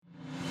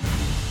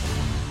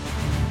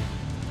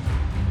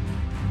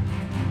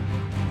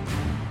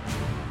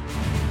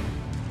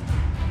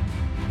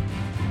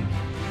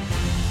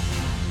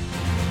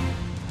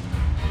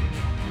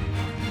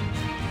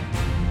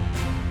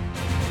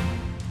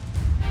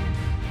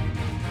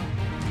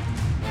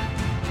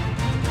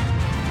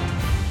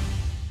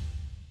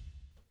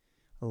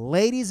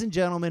Ladies and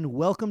gentlemen,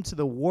 welcome to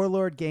the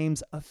Warlord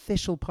Games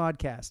official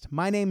podcast.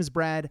 My name is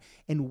Brad,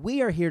 and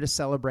we are here to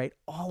celebrate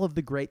all of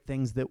the great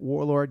things that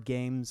Warlord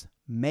Games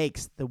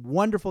makes, the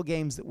wonderful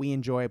games that we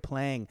enjoy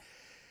playing.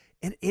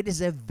 And it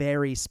is a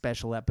very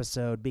special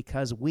episode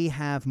because we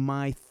have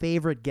my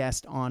favorite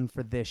guest on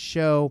for this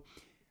show,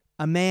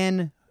 a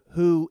man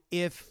who,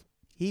 if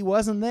he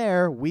wasn't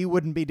there, we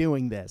wouldn't be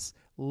doing this.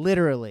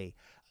 Literally.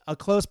 A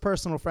close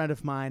personal friend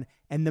of mine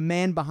and the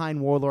man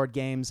behind Warlord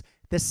Games,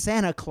 the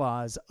Santa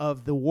Claus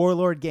of the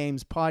Warlord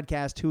Games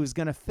podcast, who is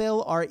going to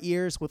fill our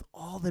ears with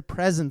all the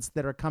presents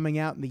that are coming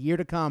out in the year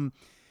to come.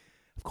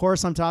 Of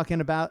course, I'm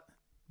talking about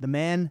the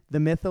man, the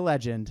myth, the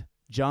legend,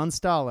 John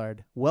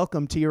Stollard.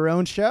 Welcome to your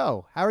own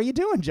show. How are you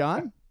doing,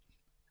 John?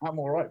 I'm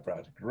all right,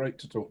 Brad. Great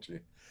to talk to you.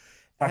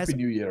 Happy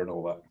New Year and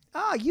all that.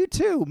 Ah, you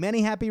too.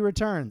 Many happy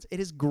returns. It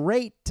is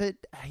great to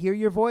hear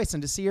your voice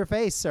and to see your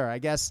face, sir. I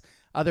guess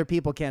other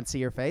people can't see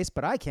your face,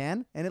 but I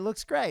can, and it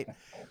looks great.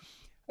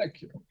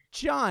 Thank you.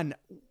 John,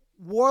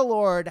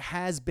 Warlord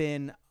has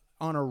been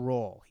on a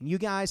roll. You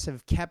guys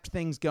have kept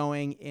things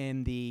going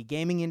in the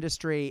gaming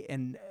industry,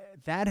 and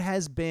that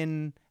has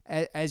been,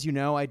 as you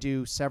know, I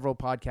do several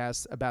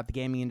podcasts about the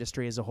gaming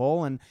industry as a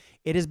whole, and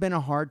it has been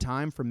a hard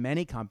time for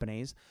many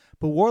companies,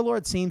 but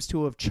Warlord seems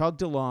to have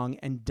chugged along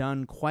and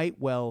done quite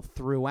well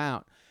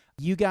throughout.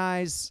 You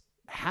guys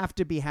have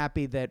to be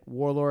happy that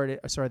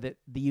that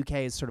the UK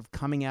is sort of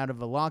coming out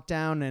of a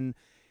lockdown and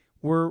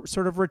we're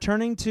sort of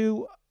returning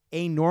to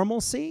a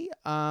normalcy.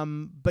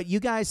 But you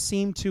guys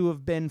seem to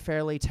have been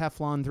fairly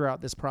Teflon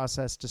throughout this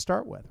process to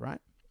start with, right?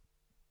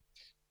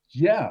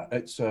 Yeah,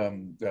 it's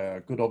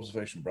good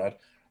observation, Brad.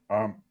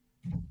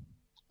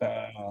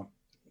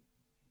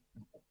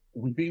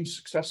 We've been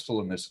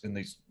successful in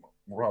these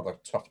rather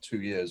tough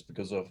 2 years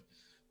because of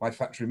my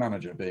factory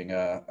manager being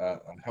a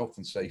health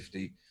and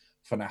safety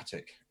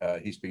fanatic.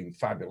 He's been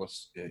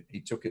fabulous. He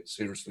took it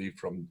seriously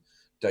from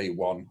day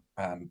one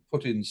and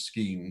put in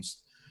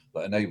schemes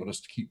that enabled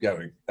us to keep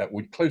going.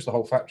 We'd closed the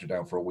whole factory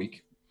down for a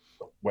week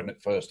when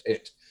it first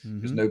hit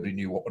because nobody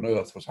knew what on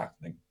earth was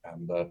happening.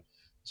 And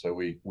so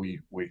he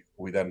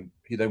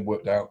then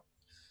worked out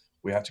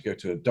we had to go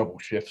to double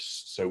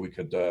shifts so we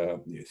could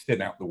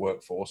thin out the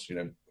workforce,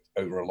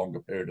 over a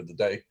longer period of the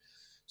day.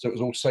 So it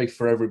was all safe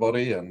for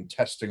everybody and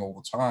testing all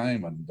the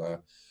time and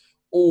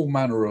all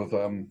manner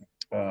of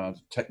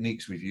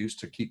techniques we've used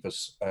to keep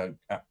us going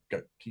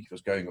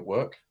at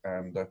work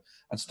and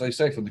stay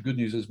safe. And the good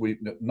news is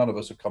none of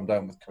us have come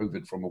down with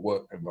COVID from a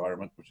work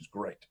environment, which is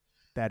great.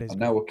 That is. And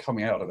now we're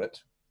coming out of it.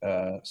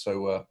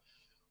 So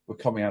we're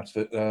coming out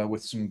of it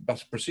with some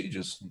better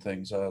procedures and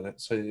things.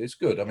 It's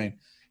good. I mean,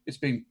 it's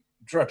been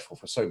dreadful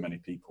for so many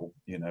people,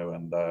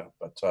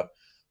 but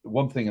the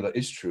one thing that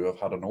is true, I've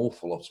had an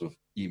awful lot of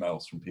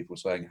emails from people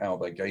saying how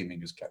their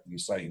gaming has kept them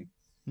sane.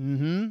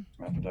 And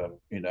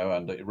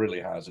and it really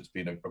has. It's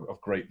been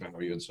of great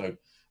value. And so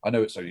I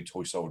know it's only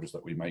toy soldiers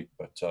that we make,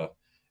 but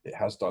it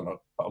has done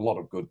a lot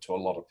of good to a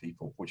lot of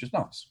people, which is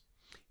nice.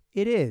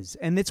 It is.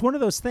 And it's one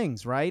of those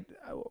things, right?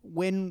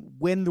 When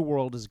the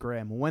world is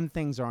grim, when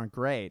things aren't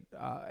great,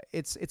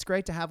 it's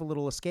great to have a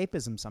little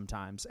escapism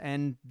sometimes.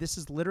 And this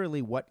is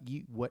literally what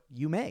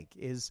you make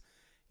is,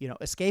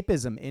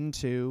 escapism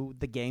into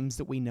the games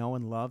that we know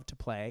and love to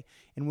play.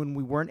 And when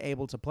we weren't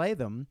able to play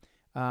them,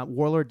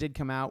 Warlord did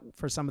come out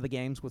for some of the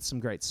games with some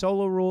great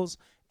solo rules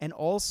and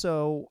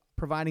also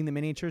providing the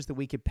miniatures that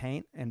we could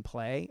paint and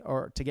play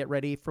or to get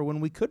ready for when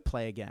we could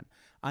play again.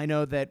 I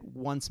know that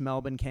once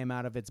Melbourne came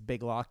out of its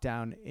big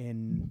lockdown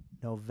in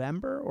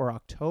November or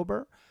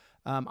October,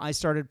 I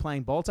started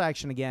playing Bolt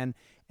Action again,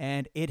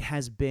 and it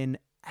has been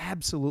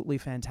absolutely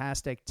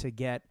fantastic to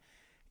get,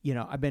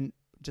 I've been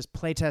just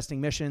playtesting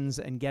missions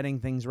and getting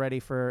things ready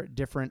for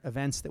different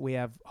events that we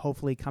have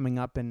hopefully coming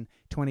up in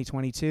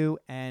 2022,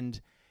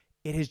 and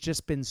it has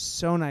just been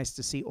so nice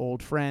to see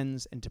old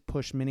friends and to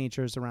push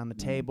miniatures around the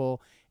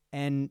table.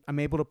 And I'm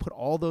able to put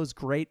all those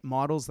great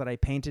models that I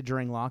painted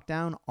during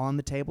lockdown on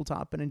the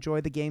tabletop and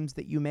enjoy the games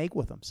that you make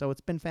with them. So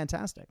it's been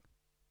fantastic.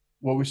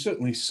 Well, we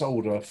certainly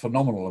sold a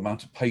phenomenal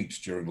amount of paint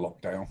during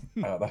lockdown.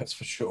 That's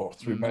for sure,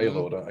 through mail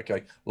order.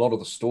 Okay, a lot of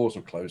the stores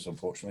were closed,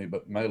 unfortunately,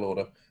 but mail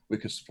order, we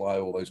could supply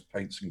all those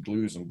paints and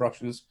glues and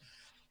brushes.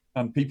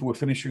 And people were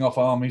finishing off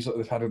armies that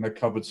they've had in their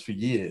cupboards for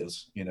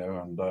years,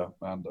 and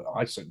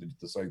I certainly did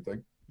the same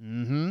thing.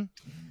 Mm-hmm.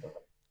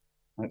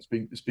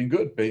 It's been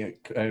good,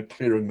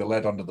 clearing the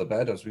lead under the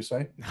bed, as we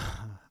say.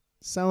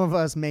 Some of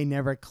us may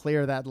never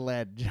clear that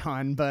lead,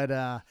 John, but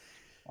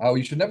oh,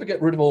 you should never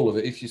get rid of all of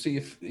it. If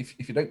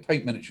you don't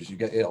paint miniatures, you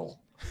get ill,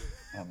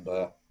 and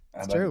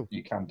true.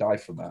 You can die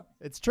from that.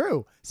 It's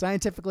true,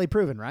 scientifically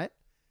proven, right?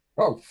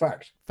 Oh,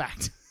 fact.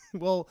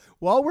 Well,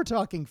 while we're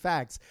talking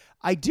facts,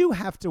 I do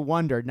have to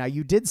wonder. Now,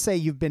 you did say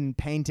you've been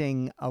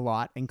painting a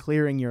lot and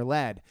clearing your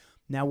lead.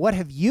 Now, what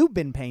have you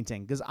been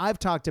painting? Because I've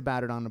talked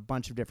about it on a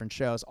bunch of different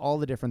shows, all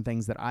the different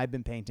things that I've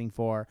been painting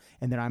for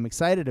and that I'm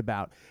excited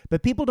about.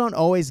 But people don't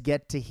always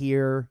get to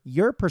hear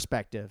your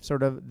perspective,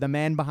 sort of the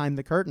man behind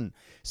the curtain.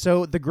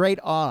 So the Great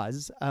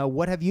Oz,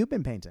 what have you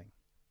been painting?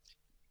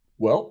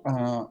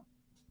 Well,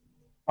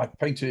 I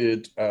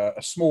painted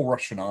a small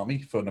Russian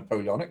army for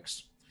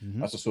Napoleonics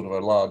Mm-hmm. as a sort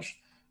of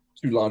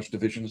two large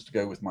divisions to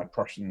go with my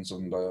Prussians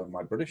and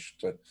my British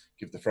to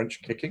give the French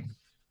a kicking.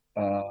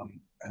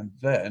 And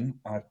then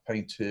I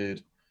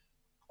painted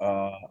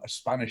a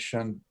Spanish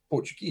and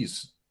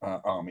Portuguese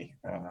army,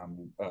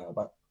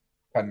 about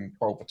 10,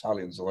 12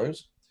 battalions of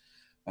those.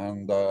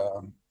 And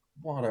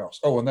what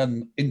else? Oh, and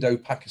then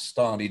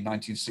Indo-Pakistani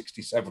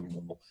 1967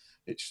 war,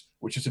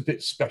 which is a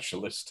bit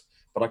specialist,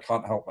 but I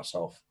can't help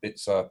myself.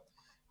 It's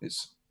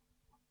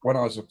when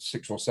I was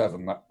 6 or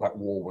 7, that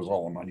war was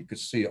on, and you could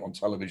see it on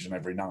television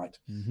every night.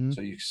 Mm-hmm.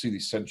 So you see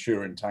these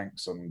Centurion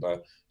tanks and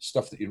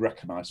stuff that you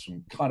recognise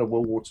from kind of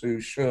World War II,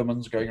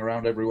 Shermans going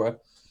around everywhere.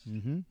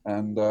 Mm-hmm.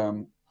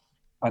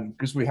 And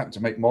because we happen to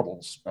make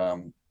models,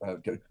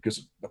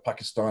 because the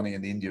Pakistani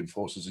and the Indian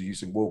forces are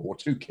using World War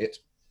II kit,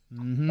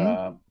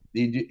 Mm-hmm.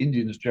 the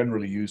Indians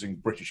generally using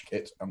British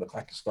kit, and the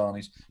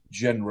Pakistanis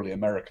generally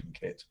American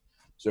kit.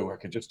 So I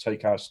could just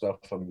take our stuff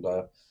and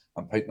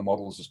paint the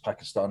models as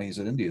Pakistanis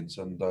and Indians.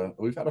 And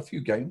we've had a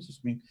few games. It's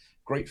been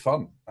great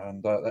fun.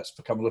 And that's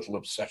become a little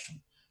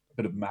obsession, a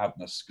bit of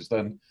madness. Because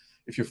then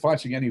if you're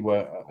fighting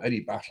anywhere,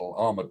 any battle,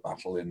 armored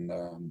battle in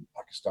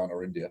Pakistan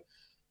or India,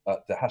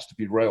 there has to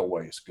be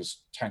railways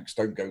because tanks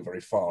don't go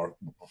very far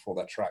before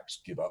their tracks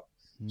give up.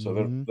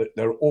 Mm-hmm. So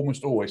they're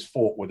almost always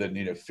fought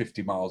within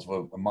 50 miles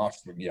of a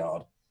marshalling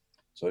yard.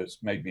 So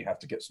it's made me have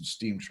to get some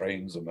steam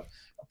trains and a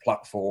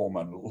platform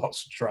and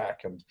lots of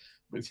track. And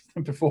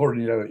before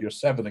you're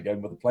 7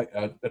 again with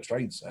a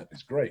train set.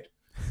 It's great.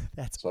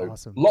 That's So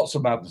awesome. lots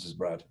of madnesses,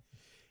 Brad.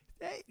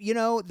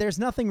 There's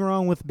nothing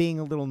wrong with being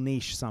a little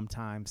niche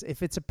sometimes.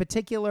 If it's a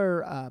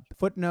particular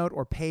footnote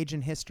or page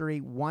in history,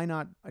 why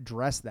not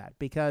address that?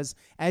 Because,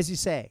 as you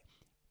say,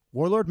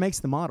 Warlord makes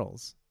the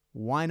models.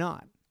 Why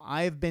not?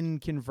 I've been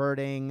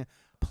converting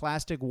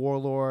plastic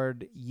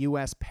Warlord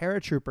U.S.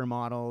 paratrooper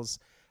models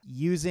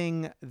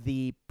using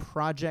the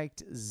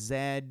Project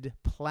Z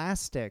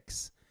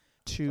plastics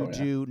to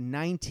do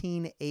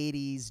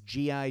 1980s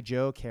G.I.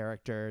 Joe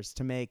characters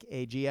to make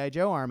a G.I.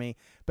 Joe army.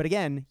 But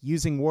again,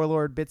 using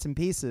Warlord bits and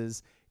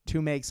pieces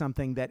to make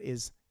something that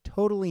is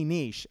totally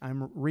niche.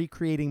 I'm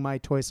recreating my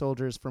toy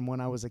soldiers from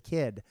when I was a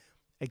kid,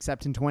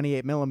 except in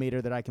 28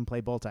 millimeter that I can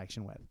play bolt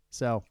action with.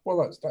 So,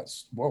 well,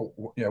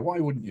 yeah. Why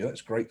wouldn't you?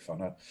 That's great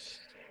fun.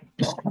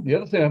 The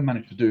other thing I've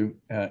managed to do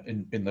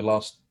in the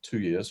last 2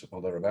 years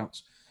or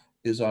thereabouts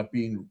is I've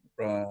been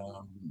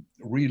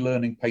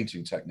relearning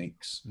painting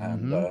techniques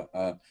and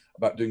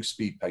about doing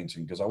speed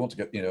painting because I want to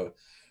get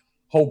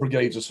whole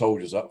brigades of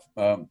soldiers up.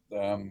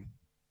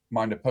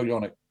 My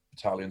Napoleonic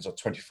battalions are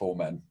 24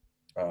 men.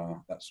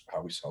 That's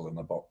how we sell in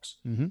the box.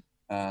 mm-hmm.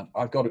 And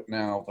I've got it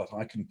now that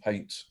I can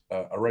paint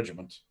a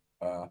regiment.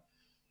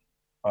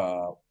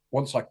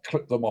 Once I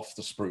clip them off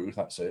the sprue,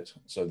 that's it.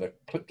 So they're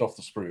clipped off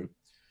the sprue.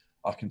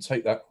 I can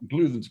take that,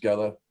 glue them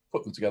together,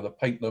 put them together,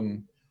 paint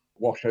them,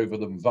 wash over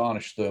them,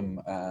 varnish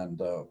them,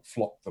 and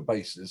flock the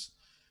bases,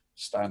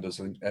 standards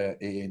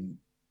in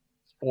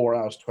 4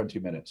 hours, 20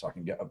 minutes. I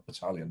can get a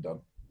battalion done.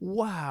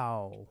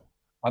 Wow.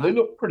 And they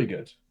look pretty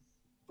good.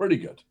 Pretty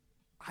good.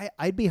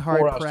 I'd be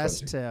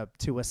hard-pressed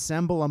to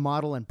assemble a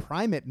model and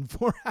prime it in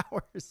 4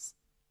 hours.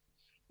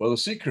 Well, the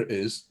secret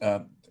is,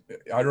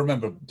 I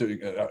remember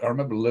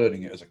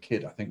learning it as a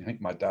kid. I think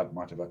my dad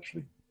might have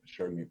actually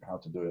shown me how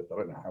to do it. I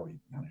don't know how he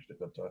managed it,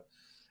 but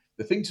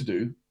the thing to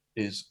do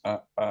is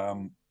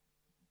on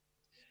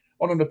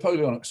a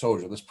Napoleonic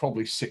soldier, there's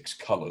probably 6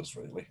 colors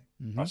really.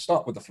 Mm-hmm. I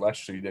start with the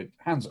flesh, so you did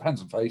hands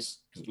and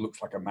face because it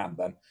looks like a man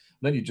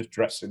then you just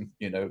dress in,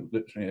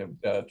 literally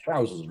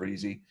trousers are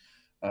easy,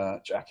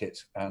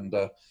 jacket, and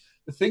the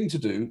thing to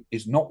do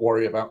is not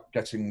worry about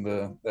getting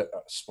the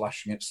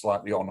splashing it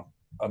slightly on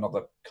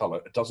another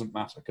color. It doesn't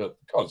matter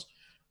because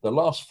the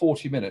last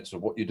 40 minutes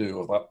of what you do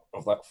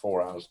of that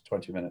 4 hours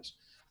 20 minutes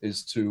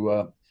is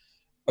to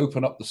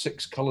open up the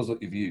 6 colors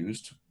that you've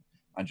used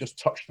and just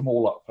touch them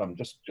all up and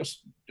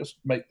just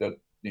make the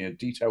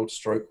detailed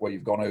stroke where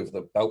you've gone over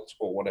the belt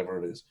or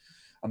whatever it is,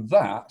 and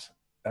that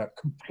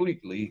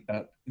completely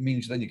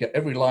means then you get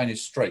every line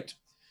is straight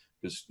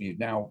because you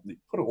now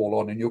put it all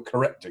on and you're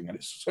correcting, and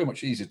it's so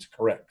much easier to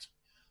correct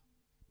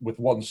with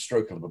one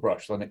stroke of the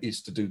brush than it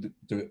is to do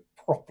it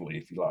properly,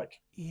 if you like.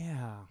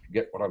 Yeah, you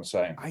get what I'm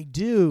saying? I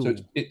do. So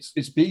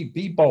it's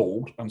be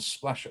bold and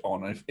splash it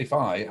on. And if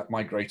I, at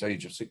my great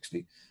age of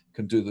 60,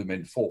 can do them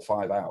in 4 or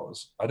 5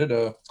 hours, I did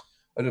a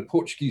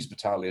Portuguese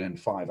battalion in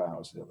 5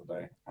 hours the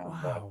other day, and,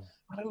 wow.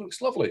 And it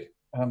looks lovely.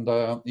 And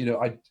now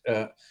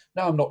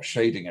I'm not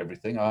shading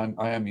everything.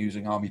 I am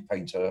using Army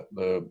Painter,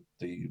 the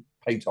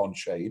paint on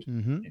shade,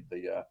 mm-hmm.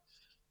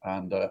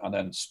 And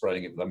then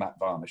spraying it with a matte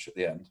varnish at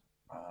the end.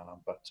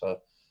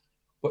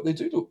 But they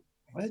do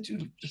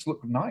just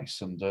look nice.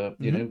 And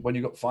when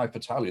you've got 5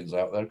 battalions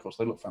out there, of course,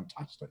 they look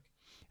fantastic.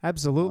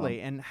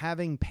 Absolutely. And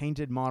having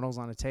painted models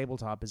on a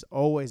tabletop is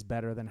always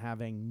better than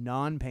having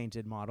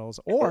non-painted models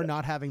or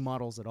not having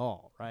models at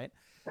all, right?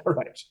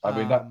 Correct. I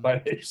mean, Um,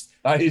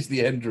 that is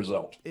the end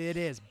result. It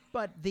is,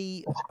 but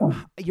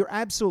you're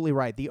absolutely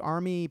right. The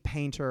Army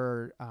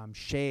Painter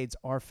shades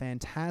are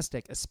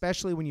fantastic,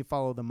 especially when you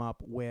follow them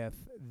up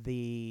with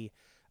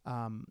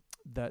um,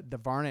 the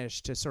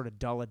varnish to sort of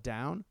dull it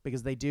down,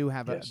 because they do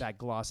have Yes, that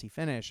glossy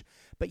finish.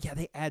 But yeah,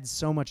 they add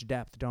so much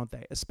depth, don't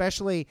they?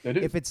 Especially they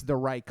do. if it's the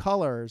right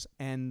colors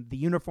and the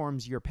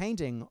uniforms you're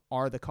painting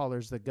are the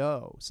colors that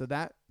go. So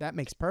that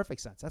makes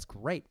perfect sense. That's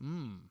great.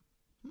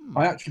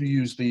 I actually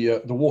use the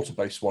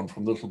water-based one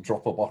from the little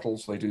dropper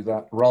bottles. They do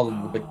that rather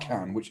than the big Oh.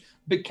 can, which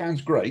big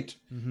can's great,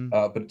 Mm-hmm.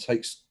 but it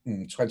takes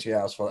 20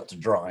 hours for that to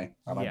dry,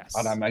 and Yes.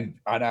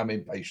 I'm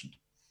impatient,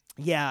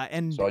 Yeah,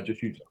 so I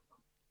just use it.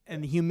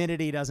 and the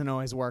humidity doesn't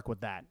always work with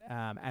that,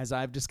 as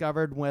I've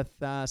discovered with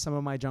some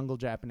of my jungle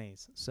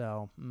Japanese.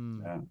 So,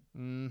 Yeah,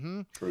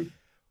 mm-hmm. true.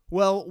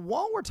 Well,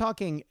 while we're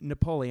talking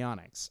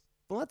Napoleonics,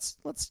 let's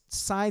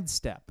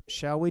sidestep,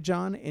 shall we,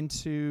 John,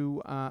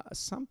 into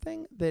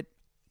something that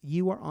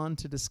you are on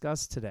to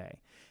discuss today.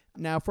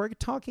 Now, if we're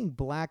talking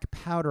black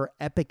powder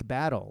epic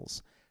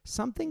battles,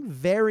 something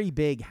very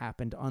big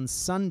happened on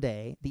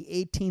Sunday, the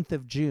 18th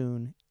of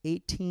June,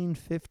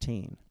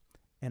 1815.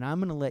 And I'm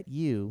going to let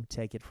you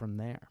take it from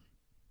there.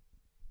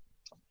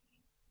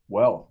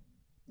 Well,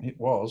 it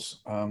was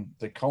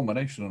the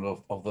culmination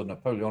of the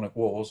Napoleonic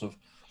Wars of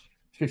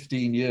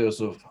 15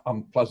 years of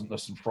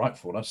unpleasantness and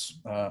frightfulness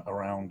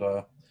around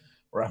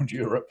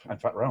Europe, in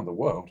fact, around the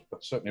world,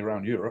 but certainly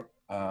around Europe.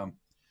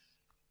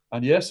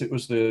 And yes, it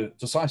was the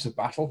decisive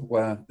battle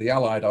where the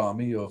Allied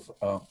army of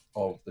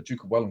the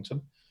Duke of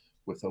Wellington,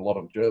 with a lot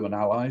of German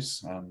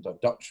allies and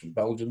Dutch and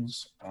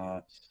Belgians,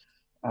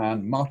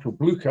 and Marshal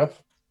Blucher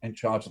in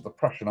charge of the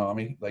Prussian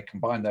army, they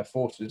combined their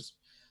forces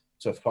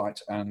to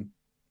fight and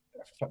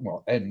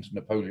end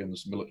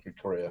Napoleon's military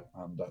career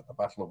and the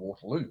Battle of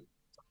Waterloo.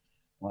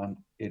 And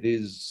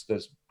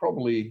there's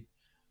probably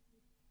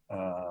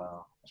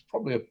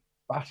a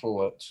battle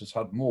that has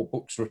had more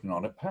books written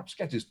on it. Perhaps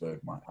Gettysburg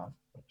might have.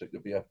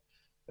 There'd be I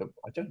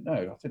don't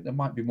know. I think there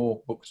might be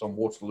more books on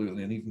Waterloo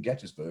than even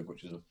Gettysburg,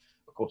 which is,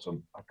 of course,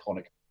 an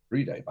iconic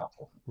three-day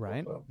battle.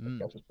 Right.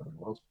 Gettysburg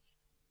was.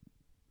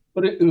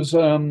 But it was,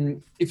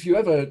 if you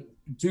ever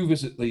do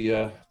visit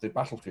the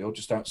battlefield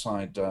just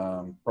outside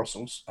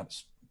Brussels,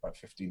 that's about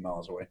 15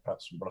 miles away,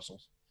 perhaps, from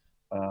Brussels.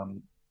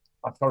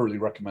 I thoroughly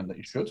recommend that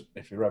you should,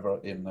 if you're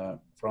ever in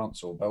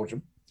France or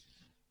Belgium.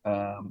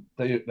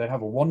 They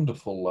have a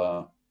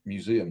wonderful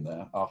museum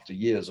there. After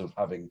years of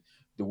having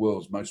the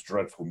world's most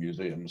dreadful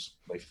museums,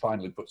 they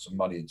finally put some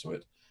money into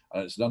it,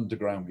 and it's an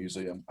underground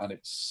museum, and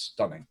it's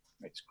stunning.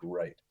 It's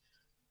great,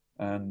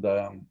 and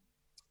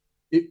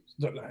it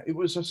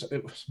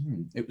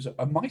was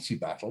a mighty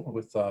battle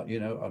with about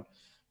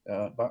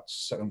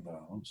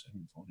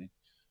 740,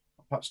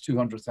 perhaps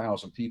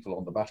 200,000 people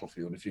on the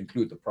battlefield if you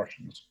include the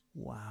Prussians.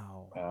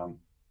 Wow.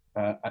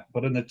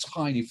 But in a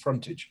tiny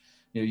frontage,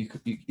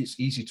 it's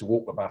easy to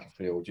walk the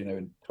battlefield,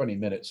 in 20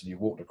 minutes, and you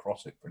walked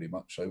across it pretty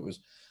much. So it was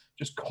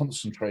just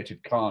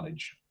concentrated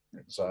carnage.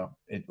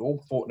 It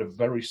all fought in a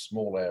very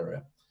small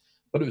area,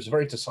 but it was a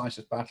very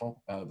decisive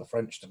battle. The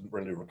French didn't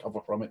really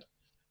recover from it,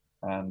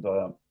 and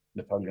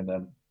Napoleon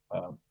then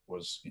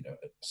was,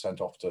 sent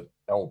off to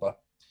Elba,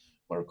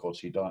 where of course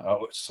he died.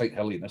 Oh, St.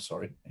 Helena,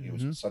 sorry. He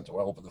was sent to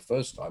Elba the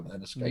first time and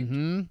then escaped.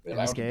 They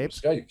allowed him to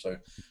escape.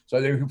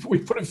 So we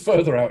put him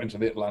further out into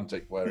the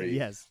Atlantic, where he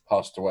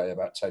passed away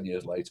about 10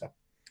 years later.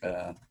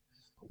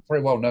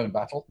 Very well known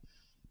battle.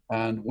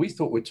 And we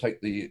thought we'd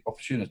take the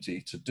opportunity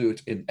to do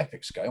it in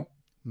epic scale,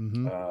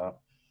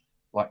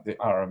 like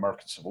our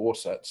American Civil War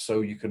set,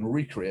 so you can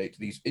recreate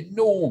these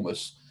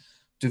enormous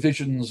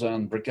divisions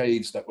and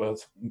brigades that were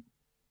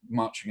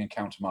marching and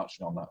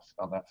counter-marching on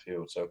that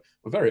field. So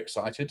we're very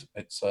excited.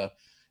 Its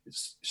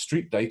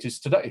street date is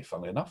today,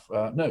 funnily enough.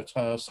 It's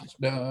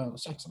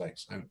Saturday.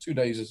 So 2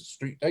 days is a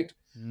street date.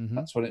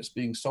 That's when it's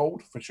being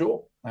sold for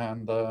sure.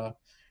 And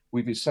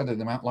we've been sending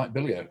them out like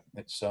Billio.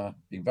 It's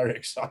been very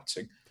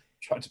exciting,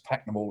 trying to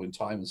pack them all in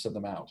time and send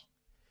them out.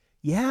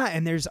 Yeah,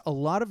 and there's a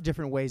lot of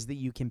different ways that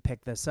you can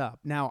pick this up.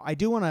 Now, I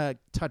do want to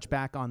touch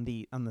back on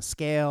the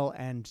scale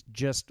and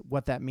just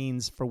what that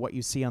means for what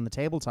you see on the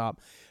tabletop,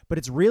 but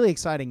it's really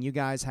exciting. You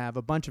guys have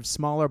a bunch of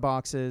smaller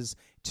boxes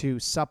to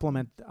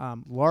supplement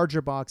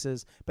larger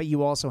boxes, but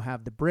you also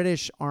have the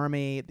British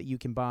Army that you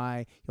can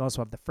buy. You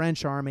also have the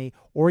French Army,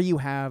 or you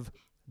have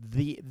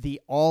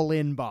the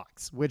all-in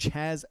box, which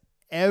has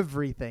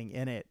everything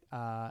in it.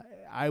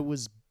 I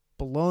was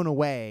blown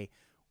away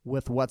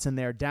with what's in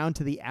there, down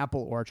to the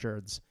apple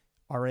orchards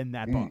are in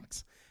that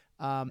box.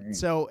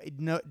 So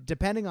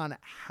depending on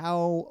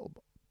how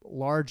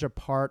large a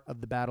part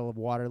of the Battle of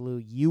Waterloo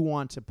you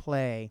want to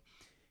play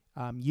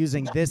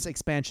using this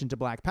expansion to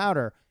Black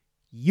Powder,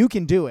 you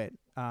can do it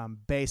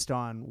based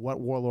on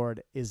what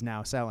Warlord is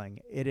now selling.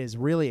 It is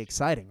really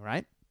exciting,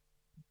 right?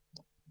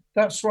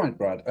 That's right,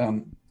 Brad.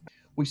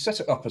 We set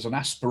it up as an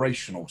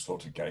aspirational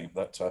sort of game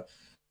that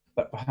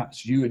that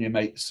perhaps you and your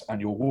mates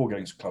and your war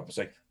games club will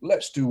say,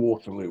 let's do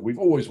Waterloo. We've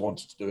always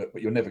wanted to do it,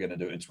 but you're never going to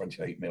do it in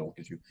 28 mil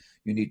because you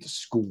need the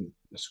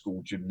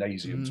school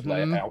gymnasium to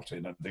lay it out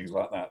in and things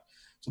like that.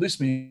 So this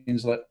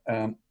means that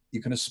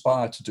you can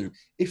aspire to do,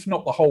 if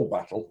not the whole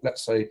battle,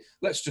 let's say,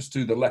 let's just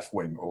do the left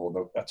wing or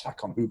the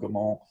attack on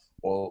Hougoumont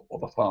or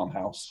the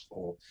farmhouse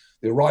or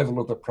the arrival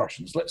of the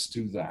Prussians. Let's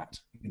do that.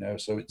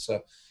 So it's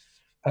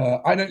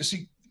I don't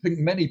think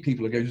many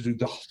people are going to do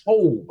the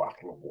whole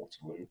Battle of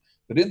Waterloo,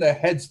 but in their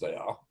heads they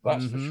are,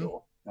 that's for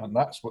sure. And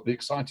that's what the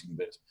exciting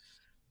bit.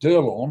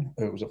 D'Erlon,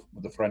 who was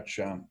the French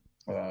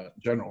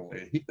general,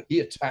 he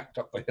attacked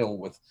up the hill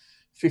with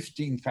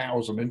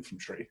 15,000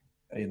 infantry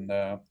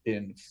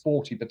in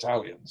 40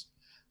 battalions.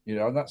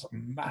 And that's a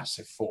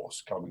massive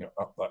force coming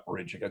up that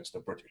ridge against the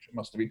British. It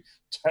must have been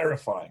a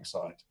terrifying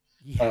sight.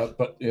 Yeah.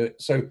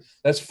 So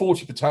there's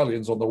 40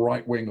 battalions on the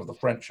right wing of the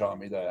French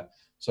army there.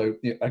 So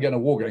again, a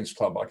war games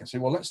club, I can say,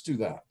 well, let's do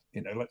that.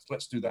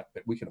 Let's do that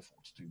bit. We can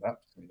afford to do that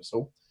between us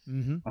all.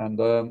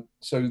 And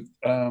so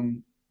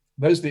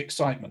there's the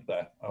excitement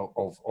there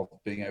of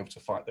being able to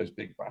fight those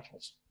big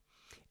battles.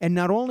 And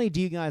not only do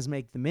you guys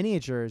make the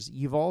miniatures,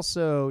 you've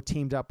also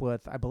teamed up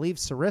with, I believe,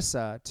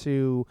 Sarissa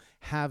to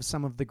have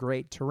some of the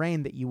great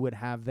terrain that you would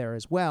have there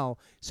as well.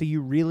 So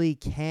you really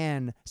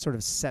can sort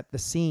of set the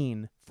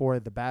scene for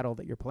the battle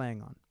that you're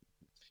playing on.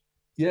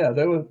 Yeah,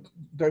 there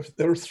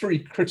were three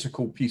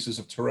critical pieces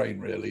of terrain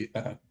really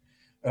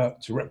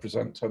to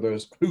represent. So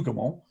there's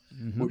Hougoumont,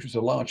 which was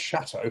a large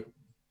chateau,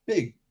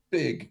 big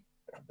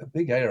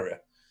area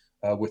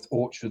with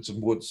orchards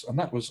and woods, and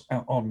that was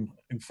out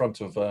in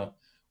front of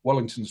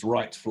Wellington's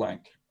right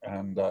flank,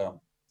 and that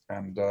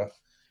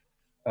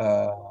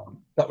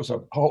was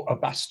a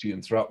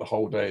bastion throughout the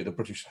whole day. The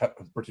British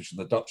and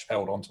the Dutch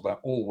held onto that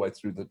all the way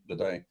through the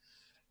day.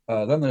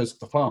 Then there's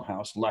the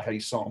farmhouse, La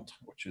Haye-Sainte,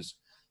 which is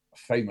a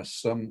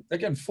famous,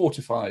 again,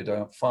 fortified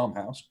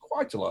farmhouse,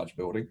 quite a large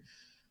building.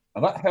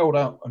 And that held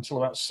out until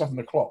about 7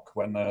 o'clock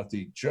when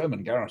the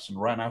German garrison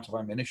ran out of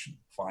ammunition,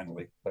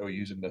 finally. They were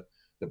using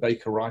the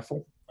Baker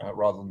rifle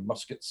rather than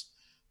muskets.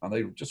 And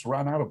they just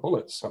ran out of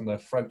bullets, and the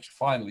French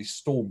finally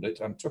stormed it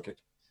and took it.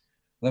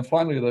 And then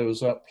finally there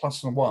was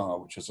Place Noire,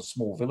 which is a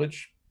small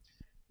village,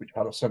 which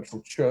had a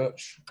central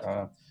church,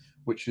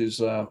 which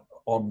is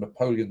on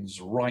Napoleon's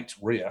right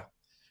rear.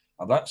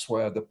 And that's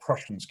where the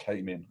Prussians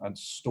came in and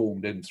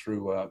stormed in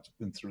through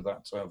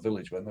that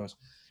village when there was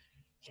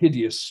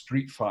hideous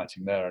street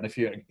fighting there. And if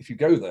you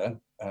go there,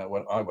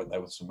 when I went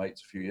there with some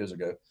mates a few years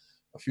ago,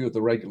 a few of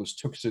the regulars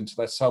took us into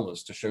their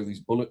cellars to show these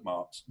bullet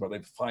marks where they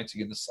were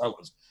fighting in the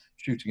cellars,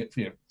 shooting at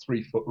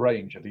 3-foot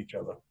range at each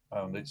other.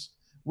 And it's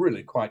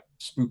really quite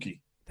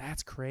spooky.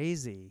 That's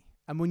crazy.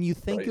 And when you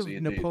think of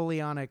indeed.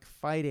 Napoleonic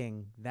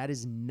fighting, that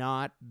is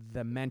not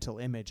the mental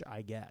image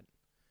I get.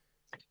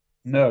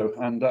 No,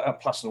 and at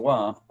Place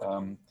Noire,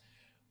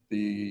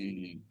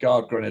 the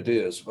Guard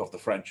Grenadiers of the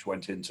French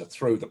went in to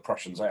throw the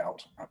Prussians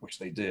out, which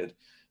they did,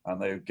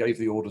 and they gave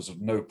the orders of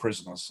no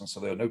prisoners, and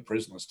so there were no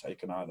prisoners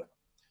taken either.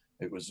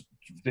 It was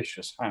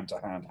vicious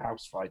hand-to-hand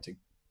house fighting,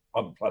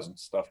 unpleasant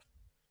stuff.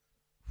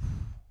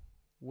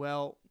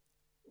 Well,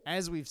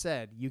 as we've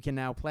said, you can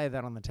now play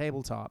that on the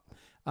tabletop.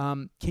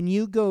 Can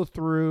you go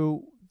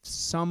through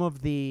some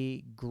of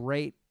the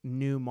great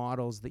new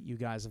models that you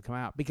guys have come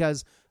out?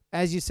 Because,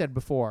 as you said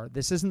before,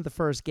 this isn't the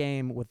first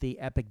game with the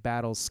epic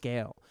battles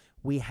scale.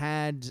 We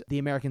had the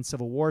American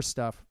Civil War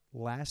stuff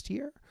last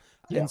year.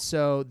 Yeah. And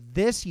so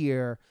this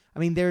year, I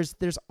mean, there's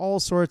all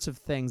sorts of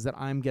things that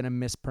I'm going to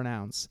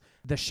mispronounce.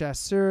 The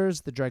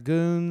chasseurs, the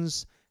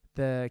dragoons,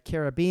 the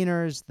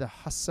carabiners, the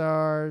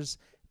hussars,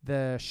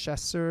 the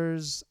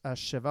chasseurs,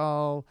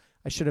 cheval.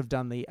 I should have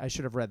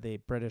read the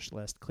British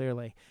list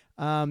clearly.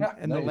 And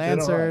the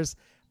lancers,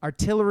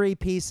 artillery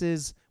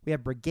pieces. We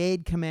have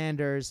brigade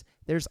commanders.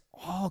 There's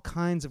all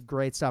kinds of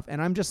great stuff.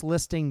 And I'm just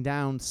listing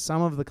down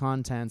some of the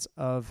contents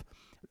of,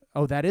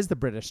 that is the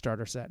British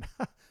starter set.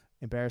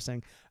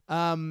 Embarrassing.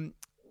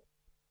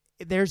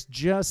 There's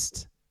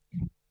just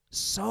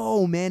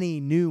so many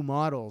new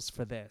models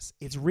for this.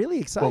 It's really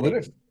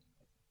exciting.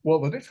 Well,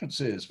 the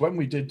difference is when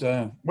we did,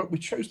 we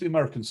chose the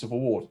American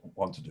Civil War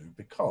one to do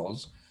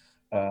because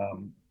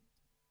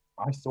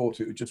I thought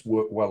it would just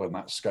work well in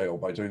that scale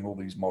by doing all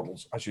these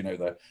models. As you know,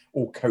 they're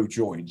all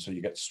co-joined, so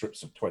you get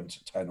strips of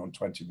 10 on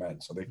 20 men.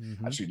 So they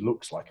actually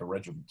looks like a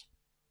regiment.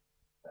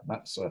 And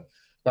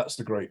that's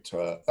the great,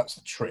 that's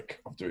the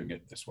trick of doing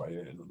it this way.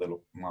 They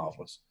look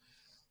marvelous.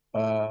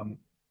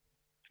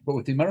 But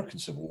with the American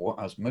Civil War,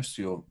 as most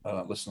of your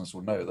listeners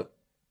will know, that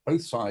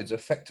both sides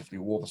effectively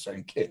wore the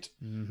same kit.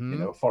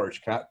 A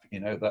forage cap,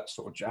 that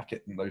sort of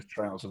jacket and those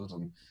trousers.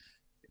 And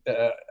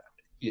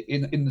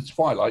in the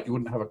twilight, you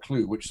wouldn't have a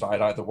clue which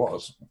side either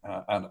was.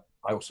 And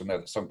I also know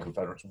that some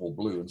Confederates wore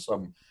blue and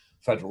some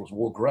Federals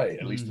wore grey,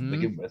 at least to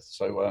begin with.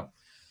 So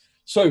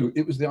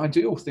it was the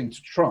ideal thing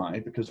to try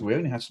because we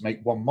only had to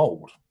make one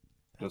mould.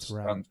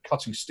 Right. And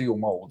cutting steel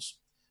moulds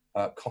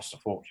costs a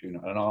fortune,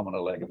 and an arm and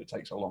a leg, and it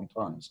takes a long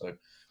time. So I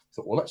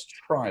thought, well, let's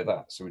try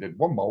that. So we did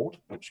one mould,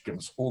 which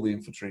gives us all the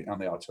infantry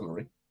and the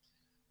artillery.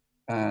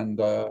 And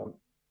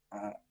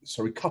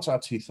So we cut our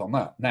teeth on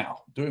that.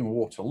 Now, doing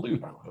Waterloo,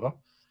 however,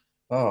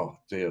 oh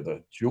dear,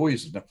 the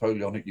joys of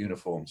Napoleonic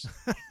uniforms.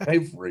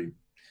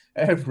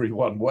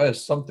 Everyone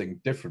wears something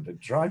different. It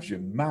drives you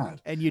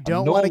mad. And you And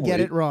don't want to get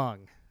normally, it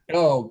wrong.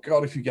 oh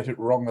God, if you get it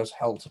wrong, there's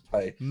hell to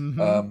pay,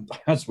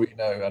 as we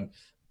know.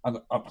 And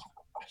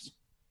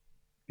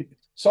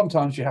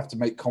sometimes you have to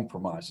make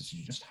compromises.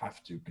 You just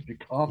have to, because you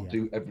can't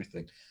do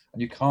everything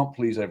and you can't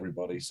please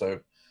everybody. So,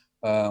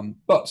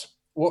 but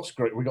what's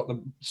great, we got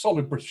the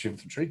solid British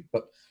infantry,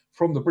 but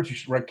from the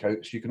British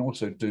Redcoats, you can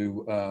also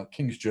do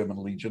King's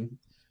German Legion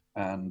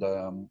and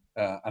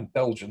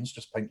Belgians,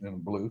 just painted in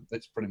blue.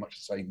 It's pretty much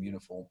the same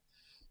uniform.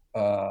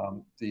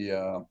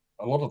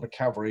 A lot of the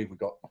cavalry, we've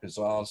got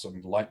hussars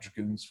and light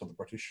dragoons for the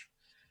British,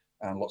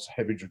 and lots of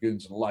heavy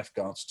dragoons and life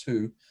guards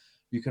too.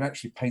 You can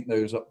actually paint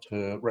those up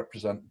to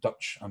represent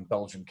Dutch and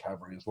Belgian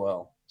cavalry as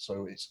well.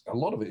 So it's a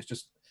lot of it is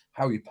just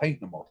how you paint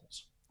the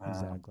models.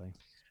 Exactly.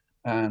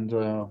 And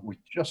we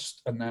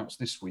just announced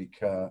this week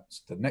the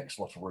next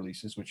lot of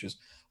releases, which is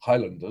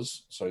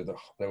Highlanders. So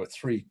there were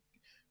three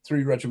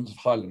regiments of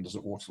Highlanders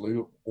at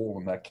Waterloo, all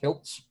in their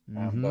kilts.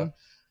 And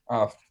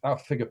our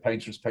figure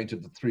painter has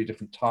painted the 3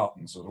 different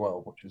tartans as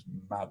well, which is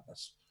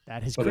madness.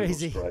 That is but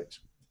crazy. It looks great.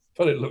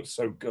 But it looks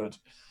so good.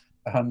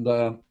 And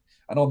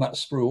on that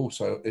sprue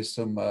also is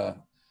some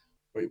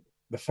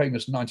the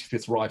famous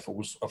 95th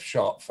Rifles of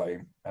Sharpe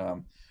fame.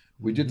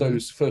 We did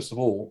those first of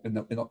all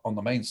on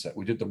the main set.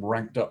 We did them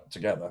ranked up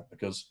together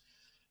because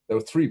there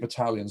were 3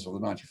 battalions of the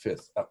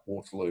 95th at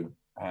Waterloo,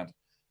 and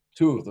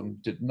 2 of them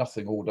did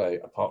nothing all day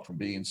apart from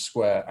being in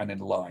square and in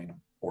line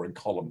or in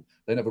column.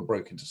 They never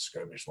broke into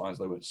skirmish lines.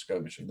 They were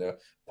skirmishing. They were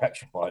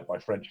petrified by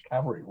French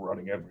cavalry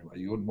running everywhere.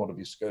 You wouldn't want to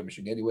be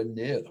skirmishing anywhere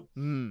near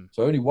them.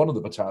 So only one of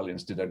the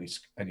battalions did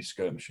any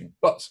skirmishing.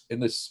 But in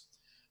this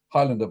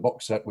Highlander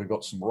box set, we've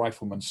got some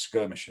riflemen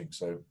skirmishing,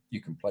 so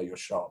you can play your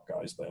Sharpe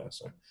guys there.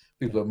 So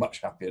people are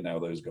much happier now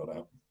those got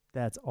out.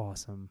 That's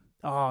awesome.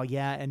 Oh,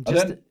 yeah, and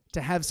just then,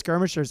 to have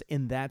skirmishers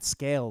in that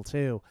scale,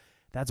 too.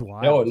 That's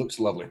wild. Oh, it looks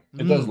lovely.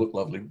 It does look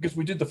lovely, because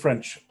we did the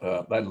French,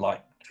 they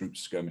like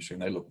troops skirmishing.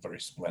 They look very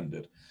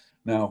splendid.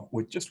 Now,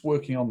 we're just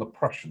working on the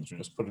Prussians. We're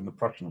just putting the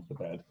Prussians to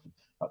bed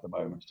at the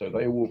moment. So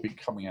they will be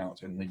coming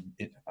out in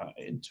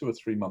 2 or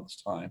 3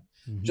 months' time,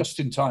 just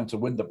in time to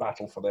win the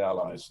battle for the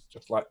Allies,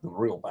 just like the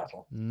real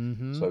battle.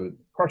 So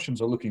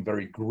Prussians are looking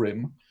very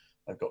grim.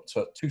 They've got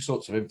 2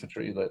 sorts of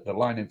infantry, the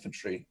line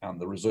infantry and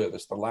the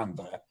reservists, the land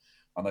there,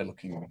 and they're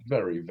looking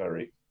very,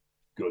 very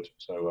good.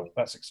 So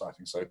that's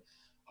exciting. So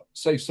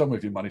save some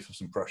of your money for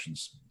some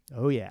Prussians.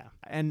 Oh, yeah.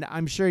 And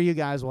I'm sure you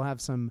guys will have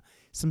some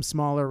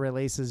smaller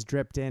releases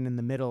dripped in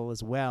the middle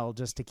as well,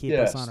 just to keep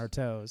us on our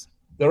toes.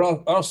 There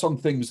are some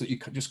things that you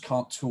just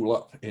can't tool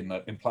up in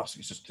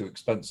plastic. It's just too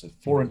expensive.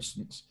 For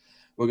instance,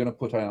 we're going to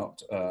put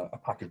out a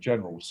pack of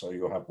generals. So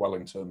you'll have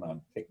Wellington and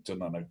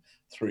Picton and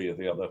 3 of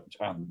the other,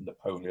 and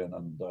Napoleon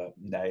and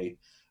Ney.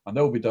 And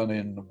they'll be done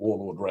in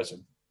Warlord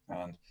resin.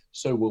 And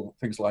so will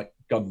things like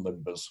gun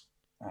limbers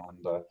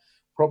and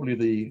probably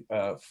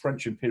the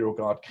French Imperial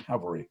Guard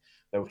cavalry.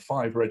 There were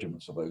 5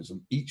 regiments of those,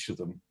 and each of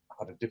them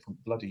had a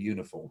different bloody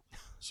uniform.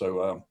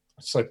 So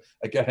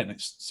again,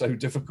 it's so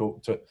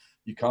difficult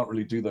you can't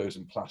really do those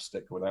in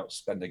plastic without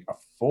spending a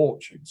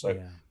fortune. So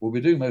we'll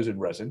be doing those in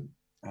resin.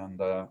 And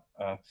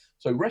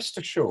so rest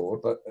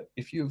assured that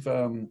if you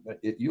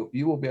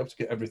will be able to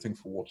get everything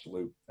for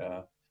Waterloo.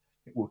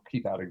 It will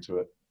keep adding to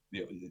it.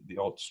 The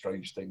odd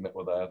strange thing that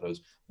were there.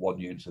 There's 1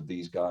 unit of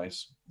these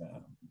guys,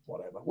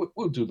 whatever.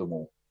 We'll do them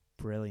all.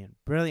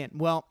 Brilliant.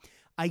 Well,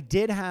 I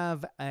did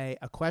have a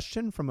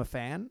question from a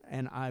fan,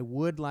 and I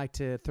would like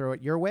to throw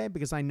it your way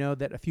because I know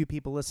that a few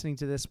people listening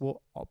to this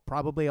will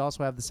probably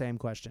also have the same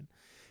question.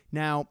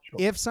 Now,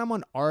 if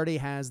someone already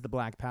has the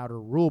Black Powder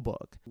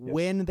rulebook,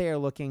 when they are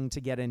looking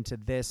to get into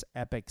this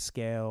epic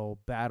scale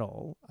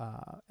battle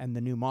and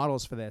the new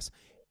models for this,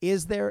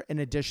 is there an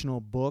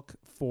additional book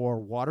for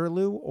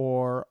Waterloo,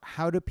 or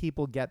how do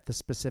people get the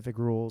specific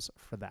rules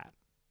for that?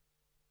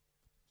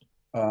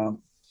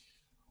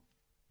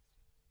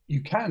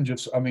 You can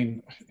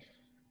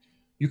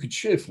you could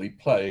cheerfully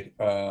play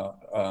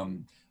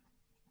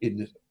in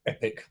the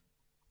epic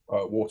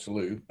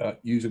Waterloo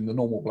using the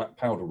normal Black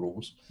Powder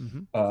rules,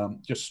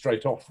 just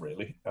straight off,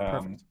 really.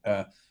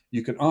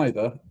 You can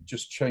either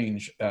just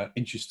change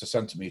inches to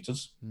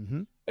centimeters,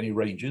 any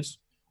ranges,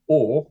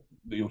 or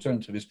the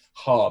alternative is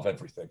halve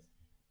everything.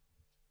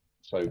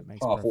 So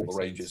half all the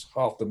ranges,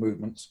 half the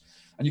movements,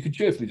 and you can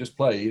cheerfully just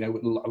play,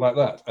 like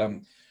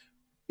that.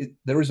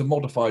 There is a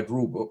modified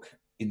rule book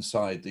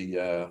inside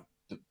the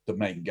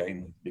main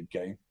game, big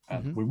game,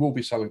 and we will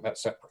be selling that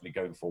separately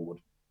going forward.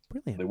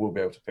 Brilliant. They will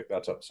be able to pick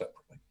that up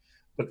separately,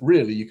 but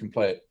really you can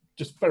play it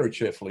just very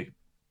cheerfully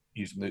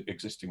using the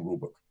existing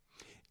rulebook.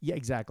 Yeah,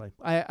 exactly.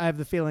 I have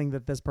the feeling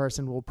that this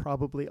person will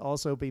probably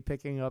also be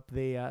picking up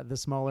the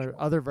smaller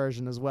other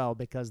version as well,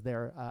 because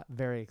they're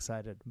very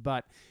excited.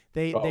 But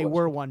they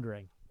were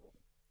wondering.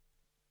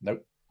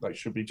 Nope, they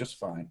should be just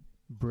fine.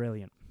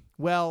 Brilliant.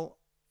 Well,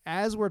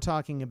 as we're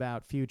talking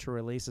about future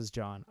releases,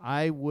 John,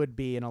 I would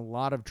be in a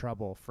lot of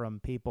trouble from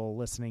people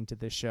listening to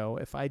this show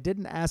if I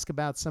didn't ask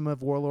about some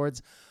of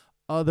Warlord's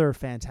other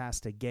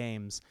fantastic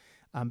games,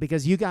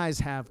 because you guys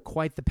have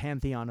quite the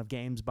pantheon of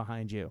games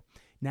behind you.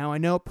 Now, I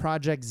know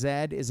Project Z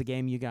is a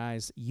game you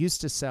guys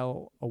used to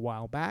sell a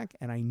while back,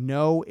 and I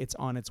know it's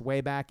on its way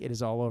back. It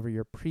is all over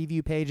your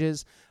preview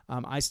pages.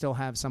 I still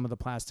have some of the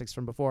plastics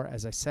from before,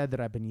 as I said, that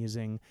I've been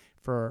using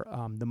for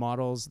the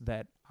models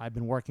that I've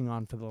been working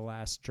on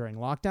during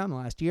lockdown the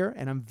last year,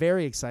 and I'm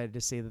very excited to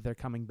see that they're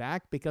coming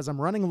back because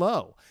I'm running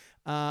low.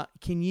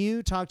 Can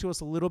you talk to us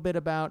a little bit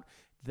about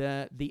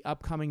the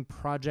upcoming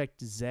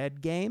Project Z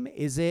game?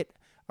 Is it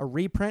a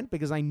reprint?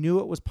 Because I knew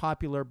it was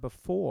popular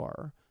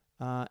before.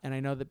 And I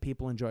know that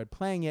people enjoyed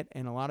playing it,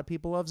 and a lot of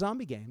people love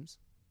zombie games.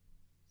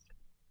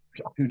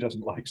 Who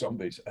doesn't like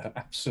zombies?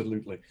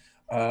 Absolutely.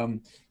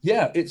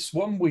 Yeah, it's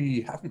one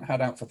we haven't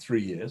had out for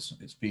 3 years.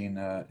 It's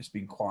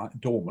been quite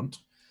dormant,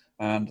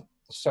 and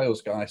the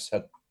sales guy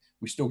said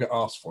we still get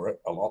asked for it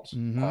a lot.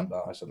 Mm-hmm. And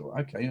I said, well,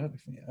 okay,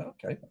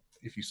 okay,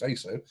 if you say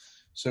so.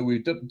 So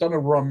we've done a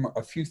run,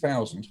 a few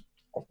thousand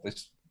of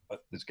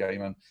this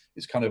game, and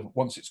it's kind of,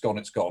 once it's gone,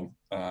 it's gone.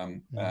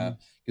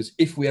 Because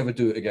if we ever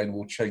do it again,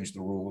 we'll change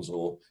the rules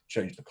or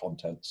change the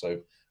content.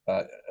 So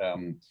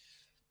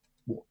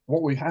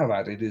what we have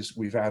added is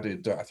I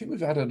think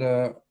we've added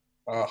a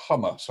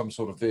Hummer, some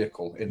sort of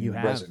vehicle in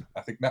resin.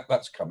 I think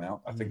that's come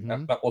out. I think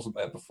that wasn't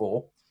there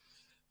before.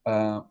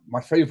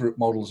 My favorite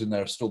models in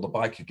there are still the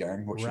biker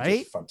gang, which are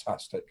just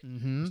fantastic.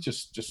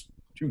 It's just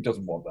who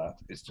doesn't want that?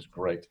 It's just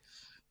great.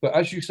 But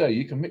as you say,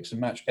 you can mix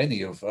and match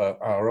any of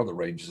our other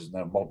ranges in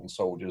there, modern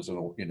soldiers and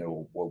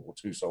World War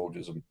II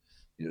soldiers, and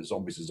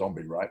zombies are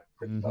zombie, right?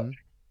 Pretty much.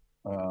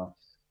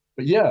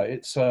 But yeah,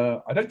 it's.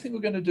 I don't think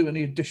we're going to do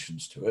any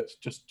additions to it.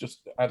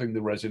 Just adding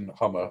the resin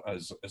Hummer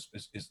is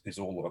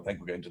all I think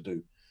we're going to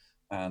do,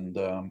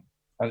 and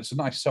it's a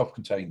nice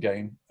self-contained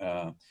game.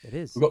 It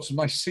is. We've got some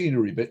nice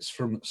scenery bits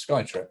from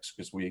Skytrex,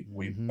 because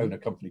we own a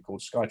company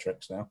called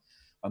Skytrex now,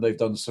 and they've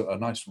done a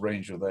nice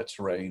range of their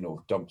terrain,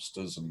 or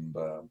dumpsters and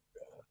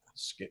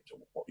skip, or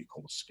what you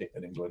call a skip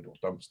in England, or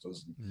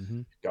dumpsters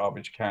and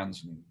garbage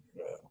cans and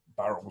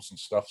barrels and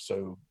stuff.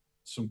 So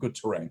some good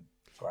terrain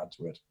to add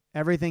to it.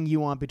 Everything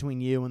you want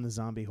between you and the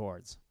zombie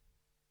hordes.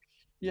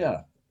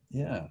 Yeah.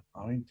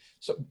 I mean,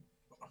 so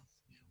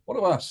one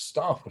of our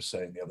staff was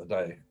saying the other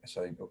day,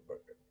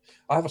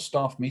 I have a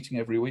staff meeting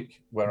every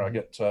week where I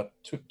get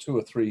two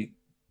or three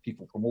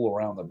people from all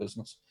around the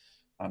business,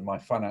 and my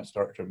finance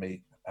director and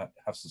me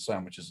have some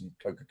sandwiches and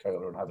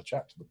Coca-Cola and have a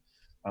chat to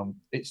them.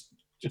 It's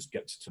just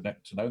gets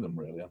to know them,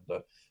 really.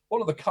 And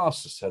one of the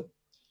casters said, "Do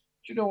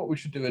you know what we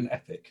should do in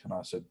Epic?" And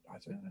I said,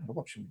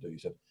 "What should we do?" He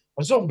said,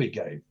 "A zombie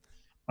game."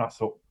 And I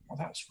thought, well,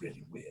 that's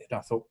really weird. I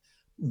thought,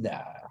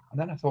 nah. And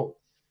then I thought,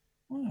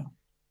 well,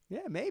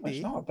 yeah, maybe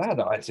it's not a bad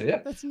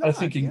idea. That's not. I was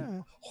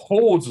thinking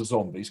hordes of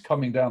zombies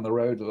coming down the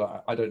road,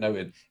 I don't know,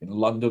 in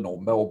London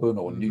or Melbourne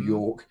or New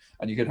York,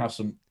 and you can have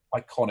some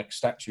iconic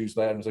statues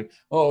there, and say,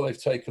 oh,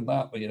 they've taken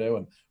that,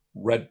 and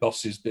red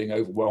buses being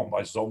overwhelmed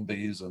by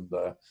zombies, and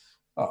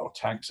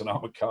tanks and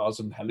armored cars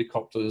and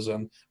helicopters,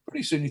 and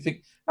pretty soon you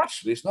think,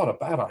 actually, it's not a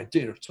bad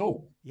idea at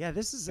all. Yeah,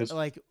 this is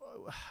like,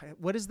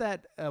 what is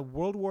that?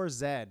 World War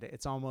Z.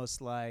 It's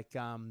almost like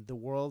the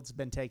world's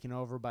been taken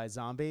over by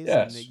zombies.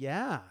 Yes. And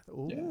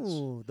Yes.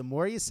 The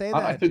more you say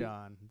that,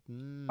 John.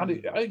 And I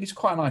think it's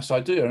quite a nice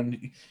idea, and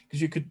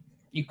because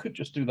you could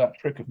just do that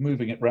trick of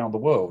moving it around the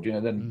world,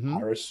 then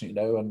Paris, and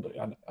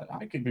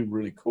it could be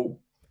really cool.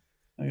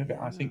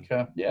 I think,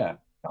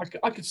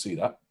 I could see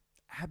that.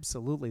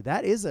 Absolutely.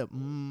 That is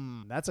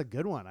that's a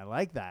good one. I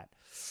like that.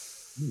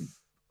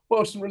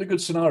 Well, some really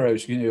good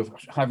scenarios, of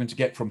having to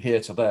get from here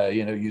to there,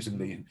 using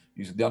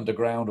the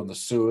underground and the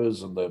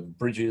sewers and the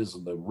bridges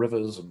and the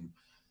rivers and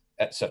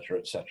et cetera,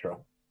 et cetera.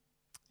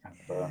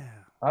 And,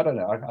 I don't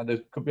know. There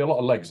could be a lot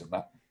of legs in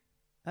that.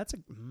 That's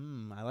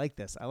I like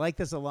this. I like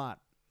this a lot.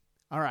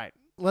 All right.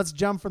 Let's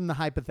jump from the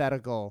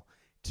hypothetical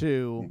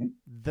to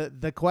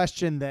the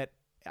question that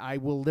I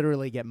will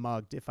literally get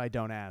mugged if I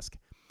don't ask.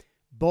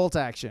 Bolt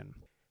Action.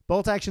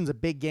 Bolt Action's a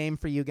big game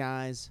for you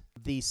guys.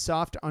 The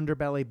Soft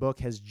Underbelly book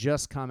has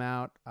just come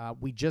out.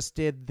 We just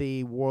did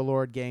the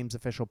Warlord Games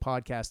official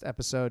podcast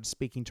episode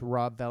speaking to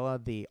Rob Vella,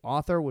 the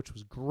author, which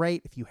was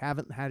great. If you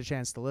haven't had a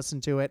chance to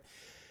listen to it,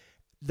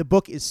 the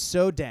book is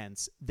so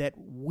dense that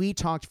we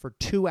talked for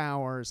 2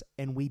 hours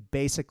and we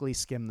basically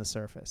skimmed the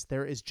surface.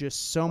 There is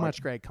just so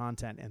much great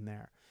content in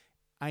there.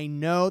 I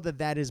know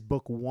that is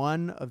book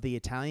 1 of the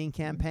Italian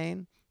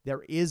campaign.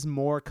 There is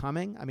more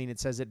coming. I mean, it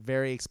says it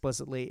very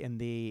explicitly in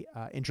the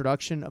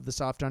introduction of the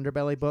Soft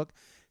Underbelly book.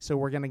 So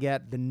we're going to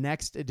get the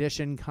next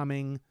edition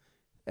coming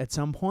at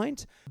some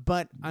point.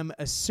 But I'm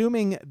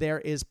assuming there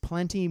is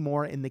plenty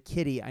more in the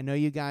kitty. I know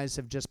you guys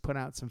have just put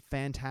out some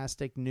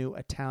fantastic new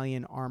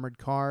Italian armored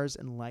cars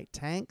and light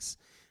tanks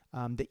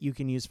that you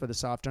can use for the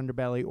Soft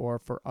Underbelly or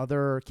for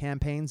other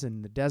campaigns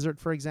in the desert,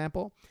 for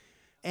example.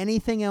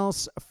 Anything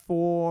else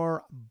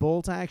for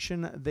Bolt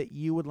Action that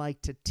you would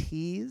like to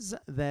tease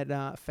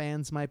that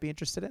fans might be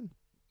interested in?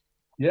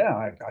 Yeah,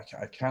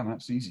 I can.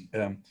 That's easy.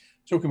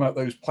 Talking about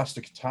those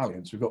plastic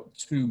Italians, we've got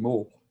two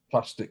more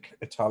plastic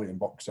Italian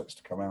box sets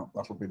to come out.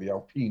 That'll be the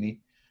Alpini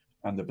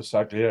and the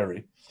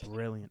Bersaglieri,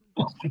 Brilliant.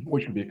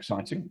 which will be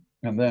exciting.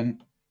 And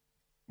then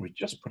we're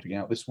just putting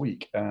out this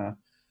week. I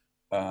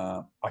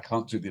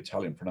can't do the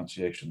Italian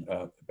pronunciation,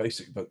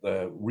 but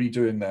they're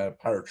redoing their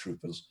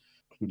paratroopers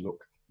who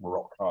look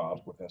rock hard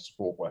with their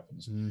sport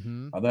weapons.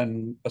 Mm-hmm. And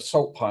then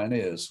Assault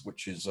Pioneers,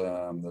 which is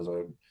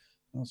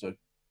there's a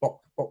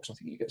box. I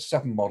think you get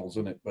 7 models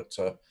in it, but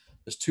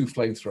there's 2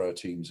 flamethrower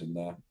teams in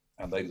there,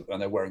 and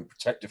they're wearing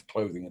protective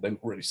clothing, and they look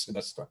really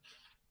sinister.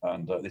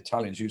 And the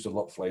Italians use a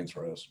lot of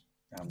flamethrowers.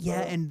 And,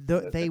 Yeah, and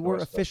they were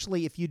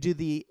officially, if you do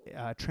the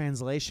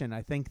translation,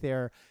 I think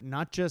they're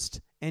not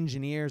just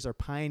engineers or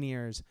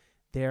pioneers.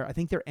 I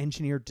think they're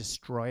engineer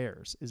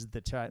destroyers. Is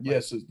the title?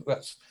 Yes,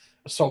 that's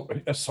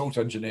assault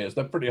engineers.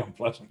 They're pretty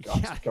unpleasant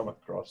guys to come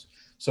across.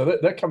 So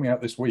they're coming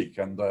out this week,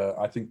 and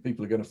I think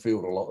people are going to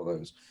field a lot of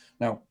those.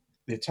 Now,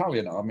 the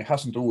Italian army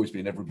hasn't always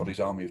been everybody's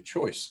army of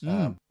choice,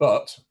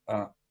 but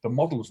the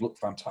models look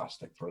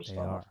fantastic for a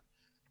start.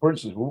 For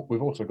instance,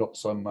 we've also got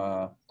some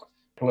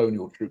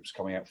colonial troops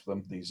coming out for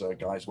them. These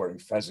guys wearing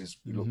fezzes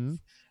who look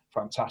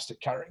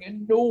fantastic, carrying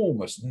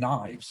enormous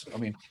knives. I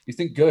mean, you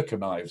think Gurkha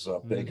knives are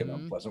big and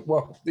unpleasant.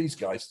 Well, these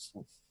guys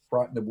will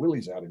frighten the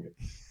willies out of you.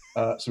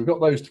 So we've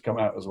got those to come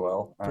out as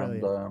well.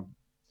 And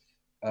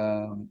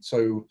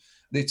so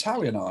the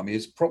Italian army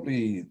is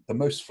probably the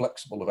most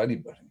flexible of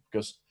anybody,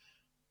 because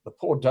the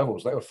poor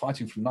devils, they were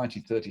fighting from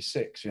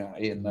 1936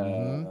 in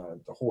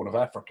the Horn of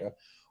Africa,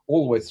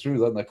 all the way through.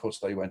 Then, of course,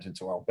 they went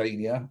into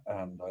Albania,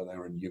 and they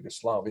were in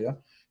Yugoslavia,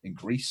 in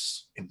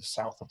Greece, in the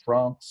south of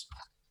France,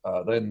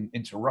 then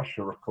into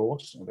Russia, of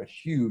course, with a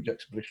huge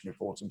expeditionary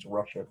force into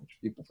Russia, which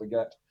people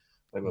forget.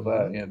 They were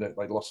there.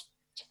 They lost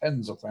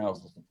tens of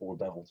thousands of poor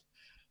devils.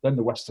 Then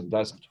the Western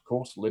Desert, of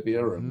course,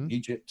 Libya and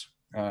Egypt,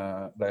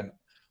 then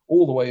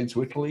all the way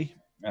into Italy,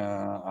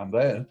 and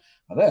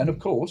then, of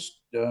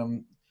course,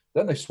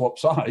 then they swapped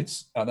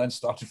sides and then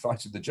started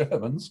fighting the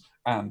Germans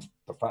and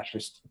the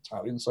fascist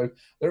Italians. So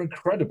they're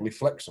incredibly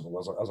flexible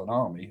as an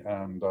army.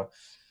 And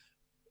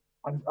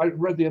I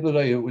read the other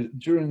day, it was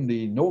during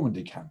the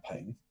Normandy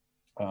campaign,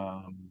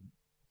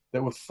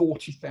 there were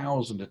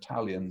 40,000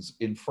 Italians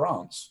in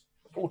France,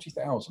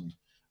 40,000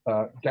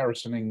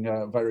 garrisoning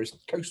various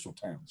coastal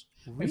towns.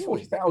 Really? I mean,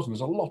 40,000 is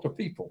a lot of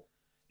people.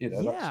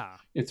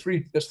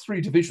 There's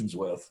 3 divisions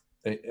worth.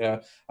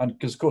 And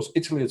because, of course,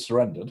 Italy had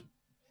surrendered,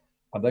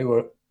 and they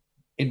were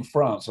in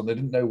France, and they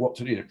didn't know what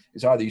to do.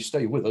 It's either you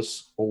stay with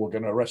us or we're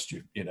going to arrest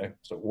you.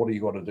 So what are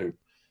you going to do?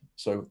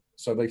 So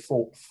they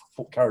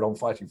carried on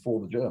fighting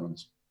for the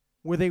Germans.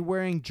 Were they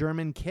wearing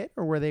German kit,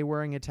 or were they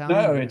wearing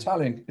Italian? No,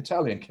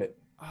 Italian kit.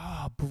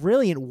 Oh,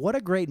 brilliant! What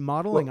a great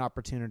modeling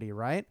opportunity,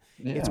 right?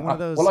 Yeah. It's one of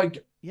those.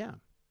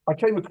 I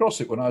came across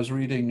it when I was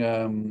reading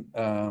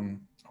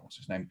what's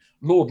his name,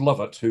 Lord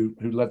Lovat, who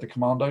led the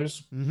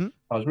Commandos.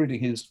 I was reading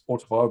his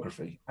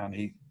autobiography, and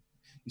he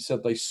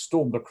said they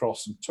stormed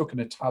across and took an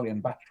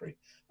Italian battery.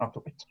 And I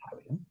thought,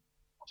 Italian?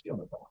 What's he on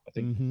about? I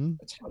think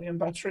Italian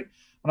battery.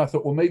 And I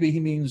thought, well, maybe he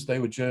means they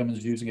were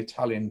Germans using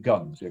Italian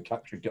guns,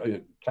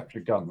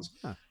 captured guns.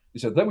 Huh. He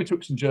said, then we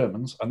took some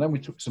Germans, and then we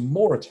took some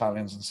more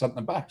Italians and sent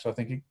them back. So I'm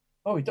thinking,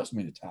 oh, he does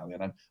mean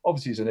Italian. And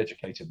obviously he's an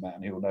educated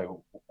man. He'll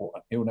know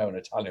an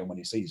Italian when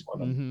he sees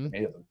one and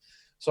hear them.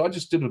 So I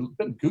just did a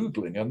bit of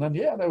Googling, and then,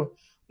 there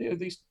were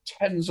these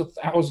tens of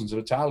thousands of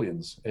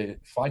Italians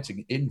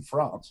fighting in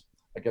France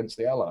against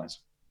the Allies.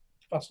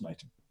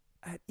 Fascinating.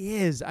 It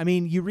is. I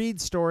mean, you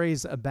read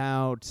stories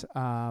about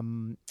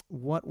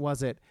what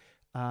was it?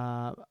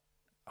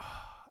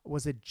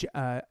 Was it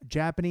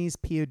Japanese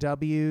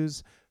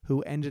POWs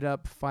who ended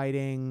up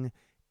fighting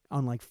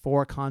on like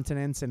 4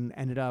 continents and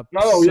ended up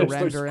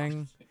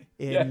surrendering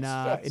in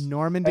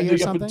Normandy or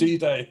something? Up in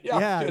D-Day.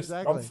 Yeah,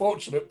 exactly.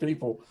 Unfortunate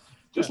people.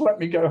 Just let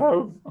me go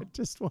home.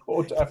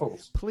 Poor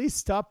devils. Please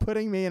stop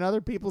putting me in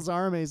other people's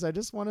armies. I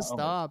just want to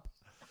stop.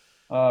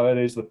 Oh, it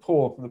is the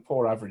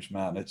poor average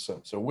man. It's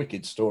a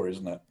wicked story,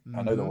 isn't it?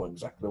 I know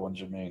exactly the ones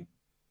you mean.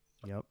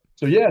 Yep.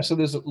 So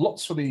there's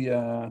lots for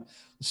the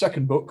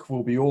second book.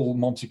 Will be all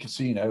Monte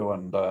Cassino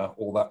and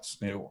all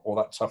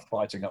that tough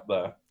fighting up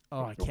there.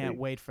 Oh, I can't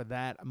wait for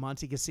that.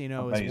 Monte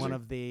Cassino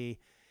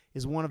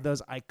is one of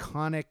those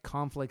iconic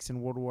conflicts in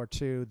World War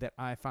II that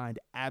I find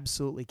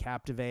absolutely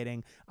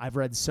captivating. I've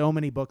read so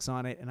many books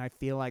on it, and I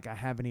feel like I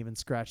haven't even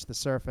scratched the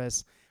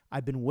surface.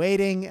 I've been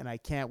waiting, and I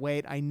can't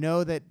wait. I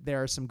know that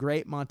there are some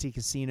great Monte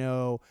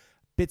Cassino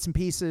bits and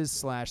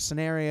pieces /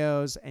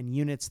 scenarios and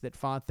units that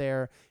fought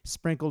there,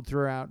 sprinkled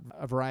throughout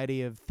a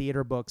variety of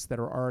theater books that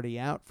are already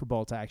out for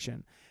Bolt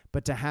Action.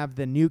 But to have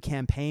the new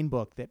campaign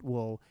book that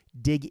will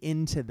dig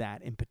into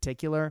that in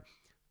particular,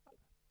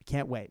 I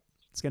can't wait.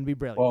 It's going to be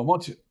brilliant. Well,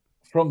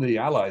 from the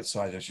Allied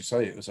side, as you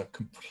say, it was a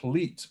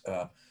complete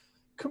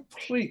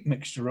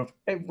mixture of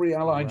every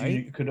Allied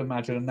unit you could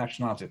imagine, a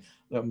nationality.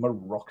 The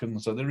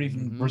Moroccans, so there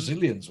even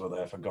Brazilians were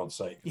there, for God's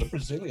sake. The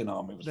Brazilian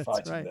army was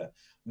fighting there.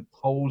 The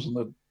Poles and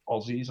the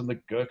Aussies and the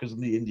Gurkhas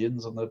and the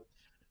Indians and the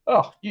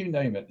Oh, you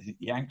name it.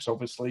 Yanks,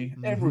 obviously.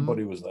 Mm-hmm.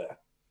 Everybody was there.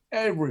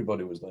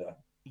 Everybody was there.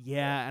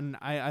 Yeah, and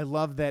I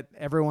love that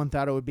everyone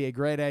thought it would be a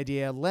great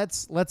idea.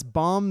 Let's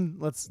bomb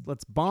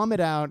it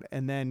out,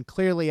 and then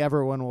clearly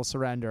everyone will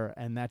surrender,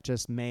 and that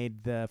just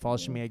made the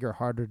Fallschirmjäger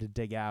harder to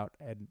dig out,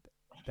 and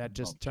that Oh,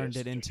 just turned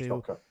it just a into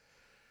shocker.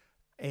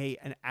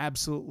 an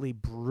absolutely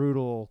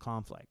brutal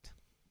conflict.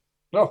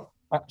 Oh,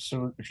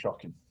 absolutely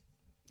shocking.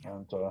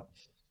 And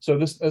so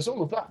there's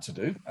all of that to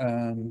do.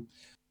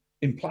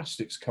 In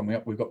plastics coming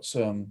up, we've got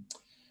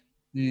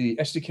the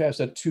SDK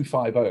said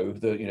 250,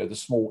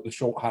 the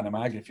short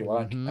Hanomag, if you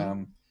like.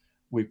 Mm-hmm.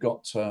 We've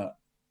got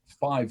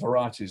 5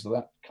 varieties of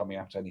that coming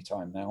out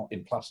anytime now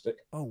in plastic.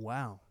 Oh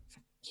wow.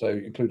 So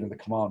including the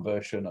command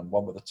version and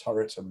one with a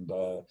turret, and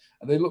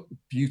they look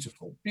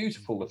beautiful,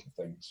 beautiful little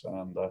things.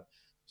 And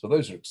so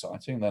those are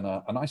exciting. Then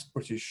a nice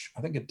British,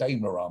 I think a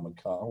Daimler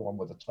armored car, one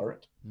with a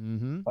turret.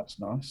 Mm-hmm. That's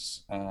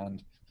nice.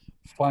 And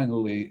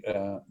finally,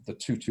 the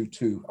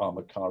 222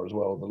 armored car as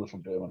well, the little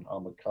German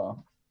armored car.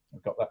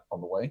 I've got that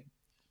on the way.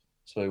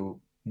 So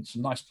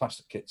some nice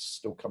plastic kits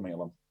still coming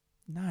along.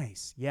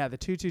 Nice. Yeah, the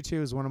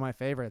 222 is one of my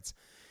favorites.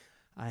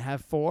 I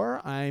have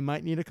 4. I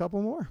might need a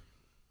couple more.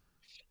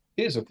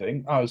 Here's the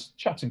thing. I was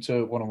chatting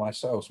to one of my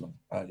salesmen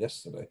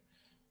yesterday,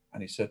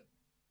 and he said,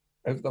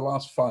 over the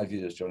last 5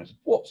 years, John, he said,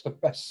 what's the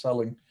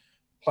best-selling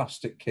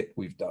plastic kit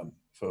we've done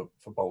for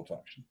bolt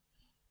action?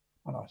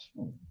 And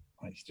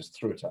he just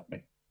threw it at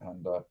me.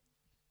 And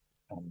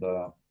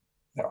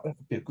that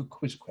would be a good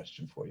quiz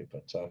question for you,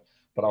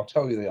 but I'll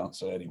tell you the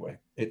answer anyway.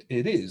 It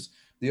is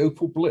the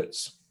Opel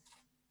Blitz.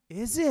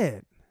 Is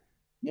it?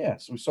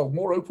 Yes, we sold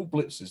more Opel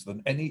Blitzes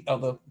than any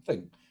other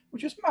thing,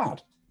 which is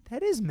mad.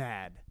 That is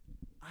mad.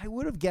 I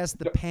would have guessed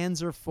the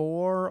Panzer IV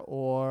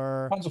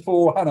or Panzer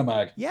IV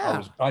Hanomag.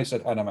 Yeah. I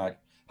said Hanomag.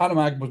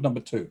 Hanomag was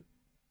number 2.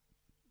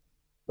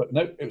 But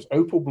no, it was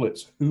Opel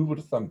Blitz. Who would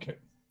have thunk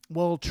it?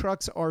 Well,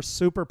 trucks are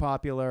super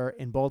popular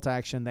in bolt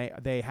action.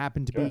 They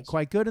happen to be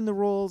quite good in the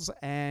rules,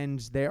 and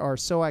they are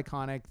so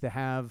iconic to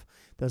have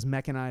those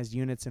mechanized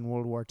units in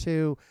World War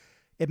II.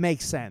 It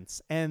makes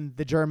sense. And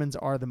the Germans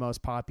are the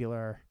most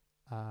popular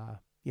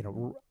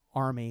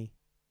army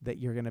that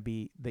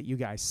you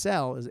guys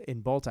sell is in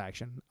bolt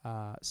action.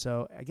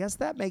 So I guess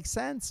that makes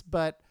sense,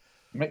 but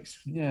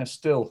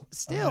still,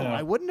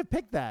 I wouldn't have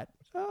picked that.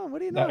 Oh, what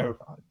do you know?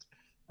 No,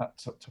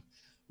 that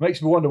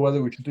makes me wonder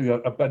whether we could do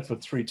a Bedford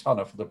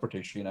 3-tonner for the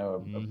British, a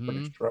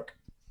British truck,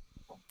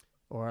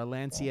 or a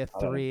Lancia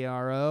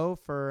 3RO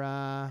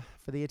for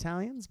the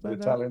Italians. But the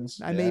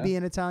Italians, I may be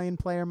an Italian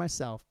player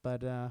myself,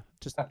 but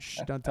just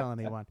don't tell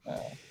anyone.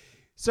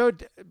 So.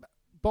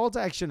 Bolt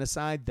action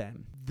aside,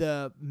 then,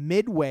 the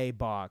Midway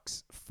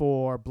box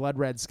for Blood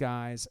Red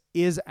Skies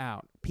is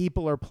out.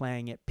 People are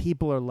playing it.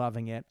 People are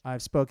loving it.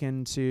 I've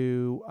spoken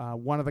to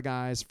one of the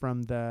guys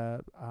from the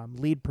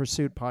Lead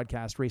Pursuit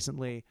podcast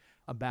recently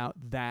about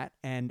that,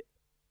 and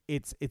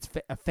it's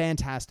a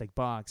fantastic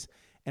box.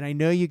 And I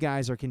know you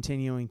guys are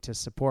continuing to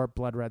support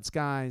Blood Red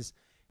Skies.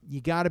 You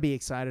got to be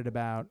excited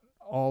about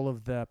all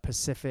of the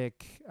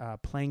Pacific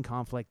plane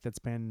conflict that's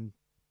been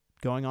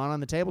going on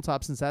the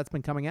tabletop since that's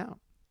been coming out.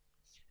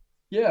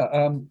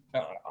 Yeah,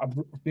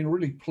 I've been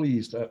really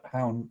pleased at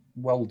how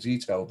well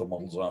detailed the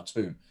models are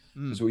too,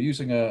 because we're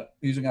using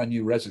our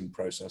new resin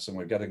process, and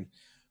we're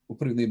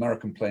putting the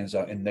American planes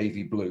out in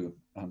navy blue,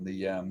 and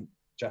the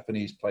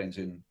Japanese planes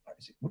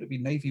would it be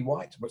navy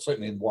white, but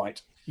certainly in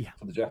white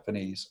for the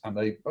Japanese, and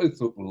they both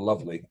look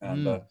lovely.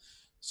 And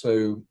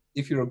so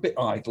if you're a bit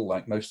idle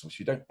like most of us,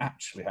 you don't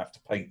actually have to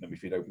paint them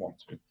if you don't want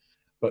to,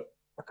 but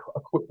a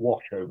quick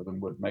wash over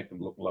them would make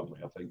them look lovely,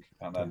 I think,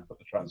 and then put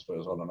the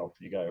transfers on and off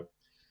you go.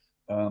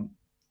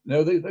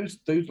 No, those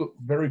look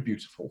very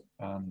beautiful,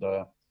 and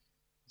the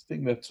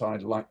thing that I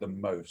liked the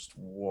most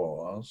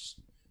was,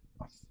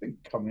 I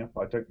think coming up,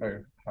 I don't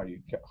know how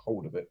you get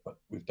hold of it, but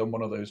we've done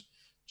one of those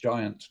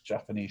giant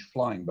Japanese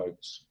flying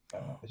boats.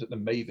 Is it the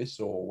Mavis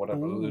or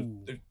whatever,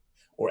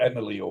 or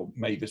Emily or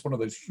Mavis? One of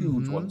those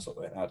huge ones that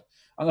they had,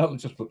 and that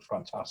just looked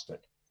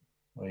fantastic.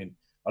 I mean,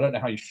 I don't know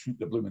how you shoot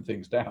the blooming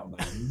things down;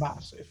 they're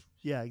massive.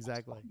 Yeah,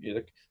 exactly.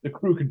 The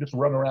crew can just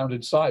run around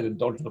inside and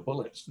dodge the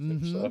bullets.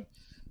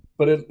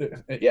 But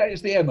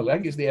it's the Emily. I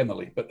think it's the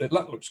Emily, but that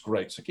looks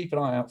great. So keep an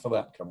eye out for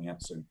that coming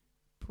out soon.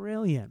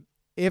 Brilliant.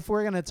 If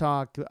we're going to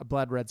talk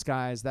Blood Red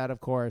Skies, that, of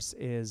course,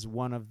 is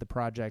one of the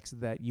projects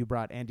that you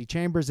brought Andy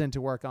Chambers in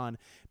to work on.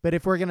 But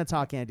if we're going to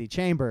talk Andy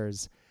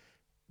Chambers,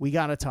 we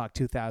got to talk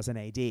 2000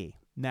 AD.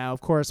 Now,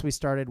 of course, we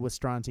started with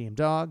Strontium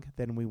Dog.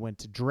 Then we went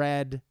to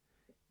Dread.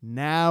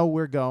 Now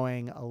we're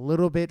going a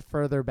little bit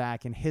further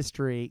back in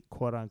history,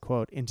 quote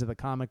unquote, into the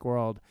comic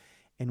world.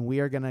 And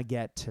we are going to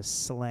get to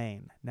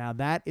Slain. Now,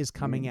 that is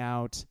coming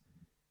out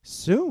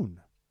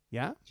soon.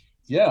 Yeah?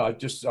 Yeah, I've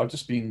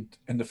just been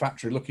in the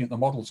factory looking at the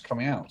models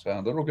coming out.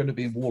 They're all going to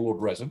be in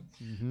Warlord resin,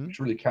 which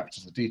really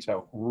captures the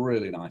detail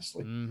really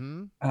nicely.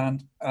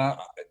 And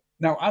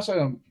now, as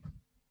a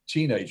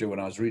teenager, when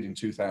I was reading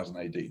 2000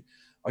 AD,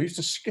 I used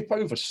to skip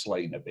over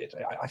Slain a bit.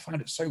 I found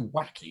it so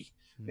wacky.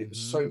 It was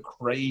so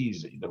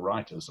crazy, the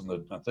writers and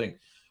the thing.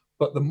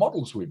 But the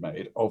models we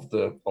made of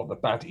the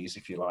baddies,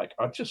 if you like,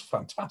 are just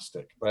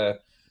fantastic.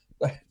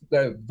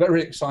 They're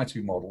very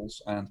exciting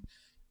models, and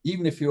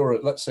even if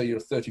let's say you're a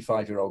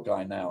 35-year-old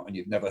guy now and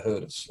you've never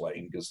heard of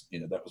Slain, because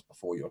that was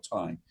before your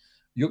time,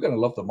 you're going to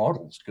love the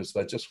models because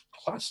they're just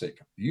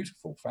classic,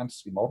 beautiful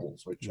fantasy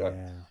models, which are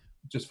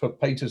just for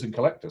painters and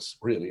collectors,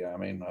 really. I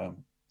mean,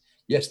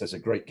 yes, there's a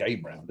great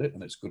game around it,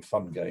 and it's a good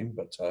fun game,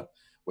 but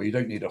you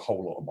don't need a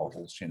whole lot of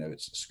models.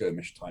 It's a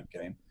skirmish type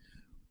game.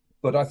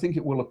 But I think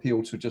it will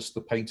appeal to just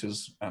the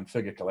painters and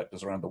figure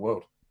collectors around the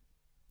world.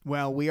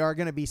 Well, we are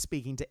going to be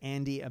speaking to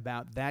Andy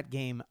about that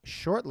game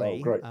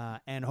shortly,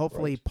 and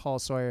hopefully Paul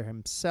Sawyer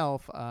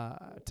himself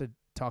to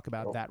talk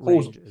about that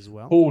range as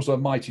well. Paul's a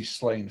mighty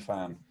Slain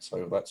fan,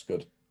 so that's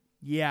good.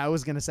 Yeah, I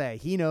was going to say,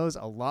 he knows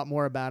a lot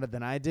more about it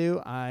than I do.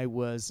 I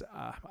was,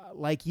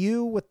 like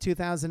you with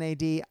 2000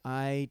 AD,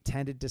 I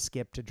tended to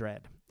skip to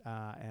Dread,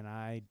 and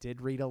I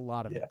did read a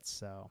lot of it,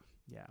 so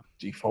yeah.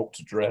 Default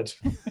to Dread.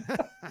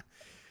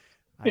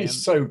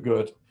 He's so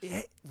good.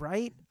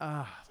 Right?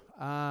 I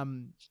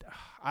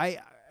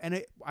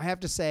have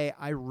to say,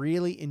 I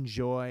really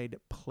enjoyed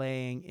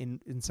playing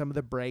in some of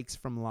the breaks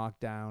from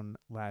lockdown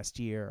last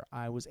year.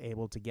 I was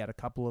able to get a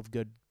couple of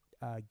good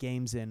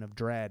games in of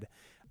Dread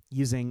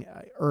using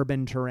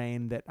urban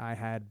terrain that I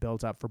had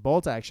built up for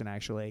Bolt Action,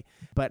 actually,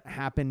 but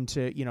happened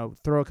to,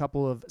 throw a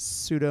couple of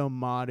pseudo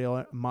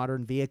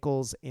modern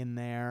vehicles in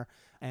there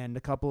and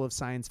a couple of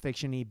science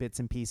fiction-y bits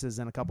and pieces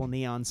and a couple of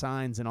neon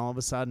signs, and all of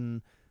a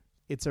sudden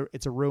it's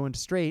a ruined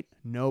street,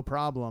 no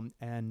problem.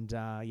 And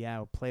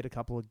played a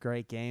couple of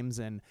great games,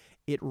 and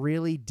it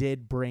really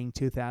did bring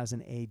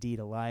 2000 AD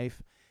to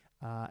life.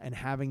 And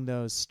having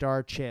those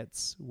star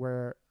chits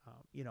where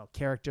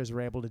characters were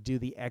able to do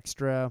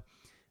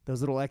those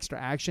little extra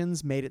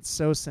actions made it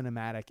so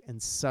cinematic and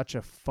such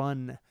a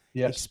fun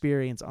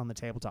experience on the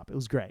tabletop. It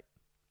was great.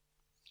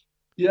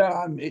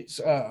 Yeah,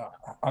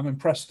 I'm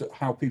impressed at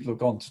how people have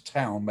gone to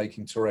town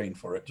making terrain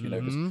for it.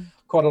 Because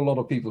quite a lot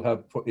of people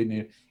have put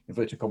in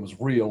inverted commas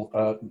real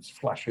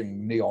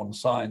flashing neon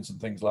signs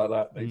and things like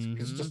that.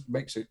 Because it just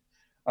makes it,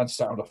 and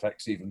sound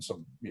effects, even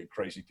some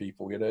crazy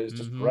people. It's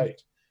just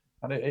great,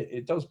 and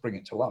it does bring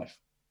it to life.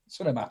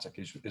 Cinematic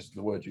is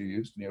the word you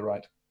used, and you're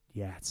right.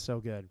 Yeah, it's so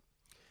good.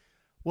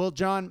 Well,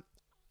 John,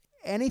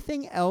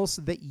 anything else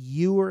that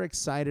you were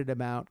excited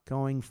about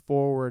going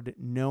forward,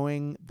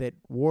 knowing that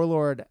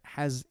Warlord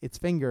has its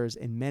fingers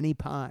in many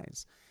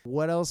pies?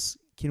 What else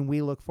can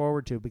we look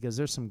forward to? Because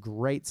there's some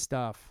great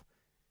stuff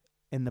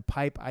in the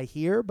pipe, I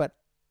hear, but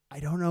I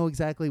don't know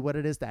exactly what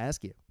it is to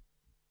ask you.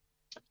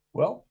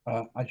 Well,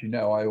 as you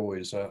know, I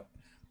always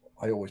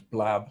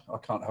blab. I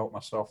can't help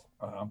myself.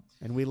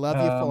 And we love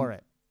you for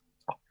it.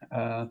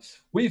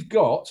 We've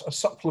got a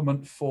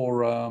supplement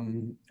for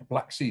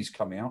Black Seas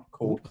coming out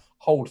called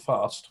Hold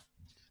Fast,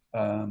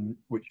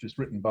 which is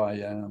written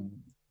by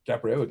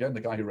Gabriel, again,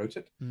 the guy who wrote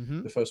it,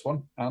 the first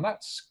one. And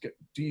that's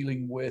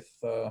dealing with,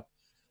 I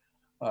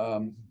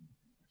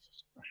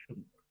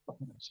shouldn't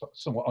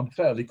somewhat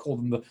unfairly call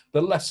them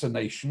the lesser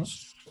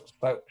nations,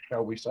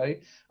 shall we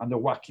say, and the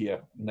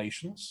wackier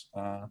nations.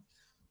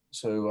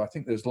 So I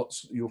think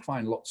you'll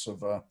find lots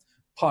of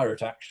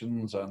pirate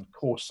actions and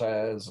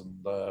corsairs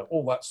and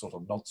all that sort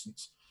of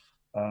nonsense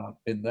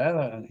in there,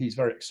 and he's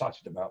very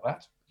excited about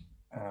that.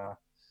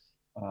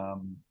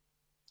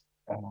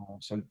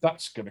 So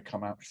that's going to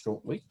come out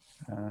shortly.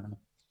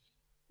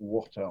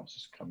 What else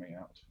is coming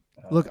out?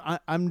 Look,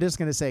 I'm just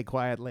going to say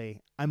quietly,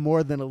 I'm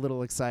more than a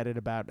little excited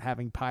about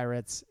having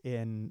pirates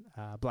in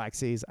Black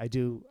Seas.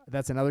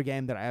 That's another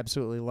game that I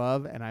absolutely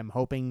love, and I'm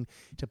hoping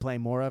to play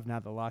more of now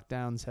the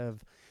lockdowns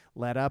have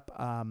let up.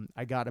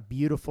 I got a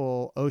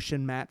beautiful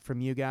ocean mat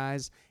from you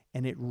guys,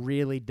 and it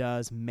really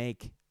does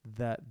make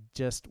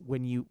just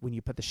when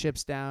you put the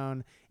ships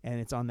down and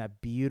it's on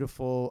that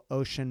beautiful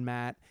ocean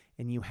mat,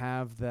 and you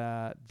have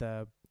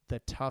the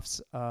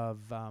tufts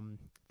of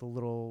the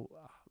little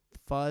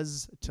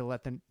fuzz to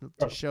let them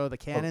to show the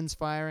cannons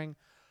firing.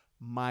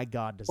 My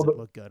God, does it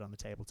look good on the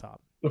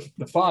tabletop?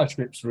 The fire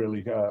ships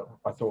really,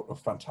 I thought, were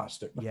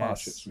fantastic. The fire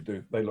ships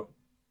they look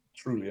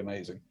truly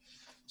amazing.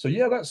 So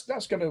yeah,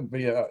 that's going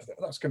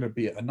to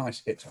be a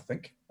nice hit, I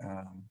think.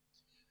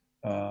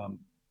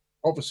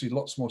 Obviously,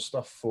 lots more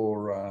stuff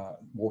for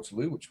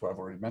Waterloo, which I've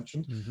already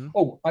mentioned.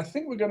 Oh, I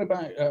think we're going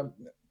to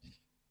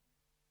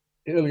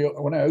earlier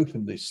when I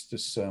opened this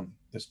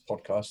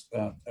podcast,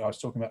 I was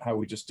talking about how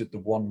we just did the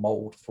one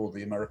mold for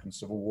the American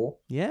Civil War.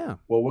 Yeah.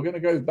 Well, we're going to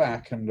go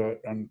back and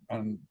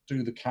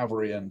do the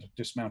cavalry and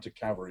dismounted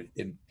cavalry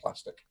in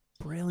plastic.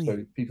 Brilliant.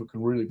 So people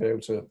can really be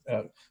able to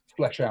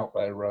flesh out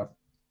their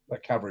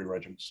cavalry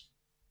regiments.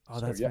 Oh,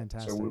 that's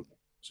fantastic.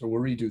 So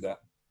we'll redo that.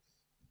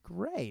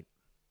 Great.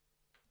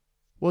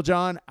 Well,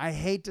 John, I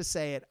hate to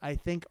say it. I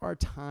think our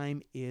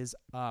time is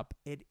up.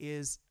 It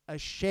is a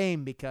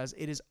shame because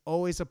it is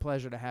always a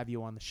pleasure to have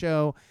you on the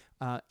show.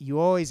 You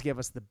always give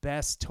us the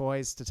best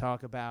toys to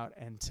talk about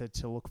and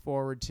to look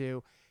forward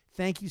to.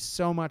 Thank you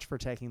so much for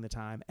taking the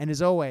time. And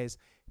as always,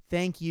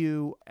 thank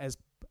you as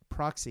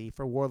proxy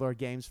for Warlord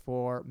Games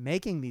for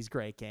making these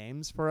great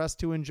games for us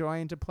to enjoy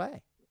and to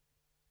play.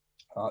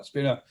 It's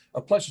been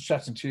a pleasure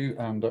chatting to you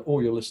and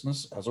all your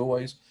listeners, as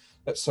always.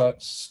 Let's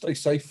stay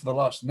safe for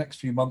the next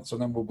few months,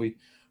 and then we'll be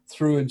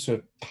through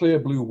into clear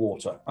blue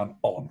water and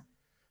on.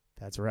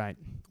 That's right.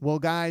 Well,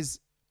 guys,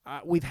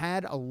 we've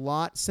had a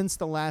lot since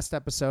the last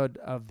episode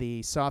of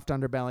the Soft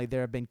Underbelly.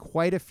 There have been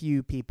quite a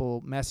few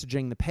people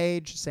messaging the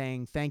page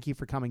saying thank you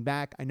for coming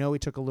back. I know we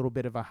took a little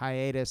bit of a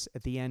hiatus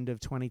at the end of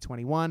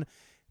 2021.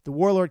 The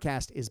Warlord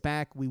Cast is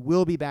back. We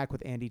will be back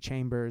with Andy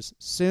Chambers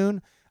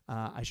soon.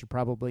 I should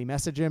probably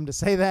message him to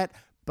say that,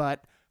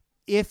 but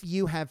if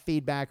you have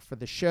feedback for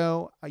the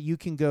show, you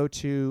can go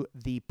to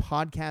the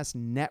podcast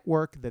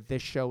network that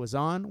this show is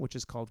on, which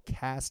is called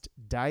Cast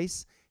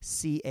Dice,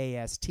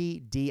 CASTDICE.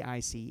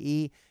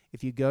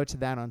 If you go to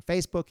that on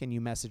Facebook and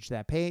you message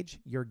that page,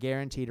 you're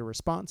guaranteed a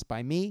response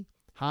by me.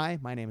 Hi,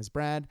 my name is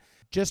Brad.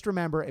 Just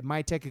remember, it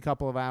might take a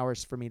couple of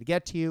hours for me to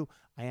get to you.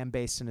 I am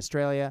based in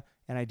Australia,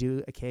 and I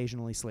do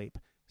occasionally sleep.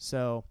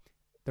 So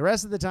the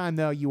rest of the time,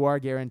 though, you are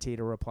guaranteed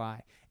a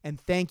reply. And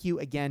thank you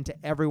again to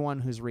everyone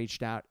who's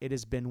reached out. It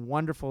has been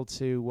wonderful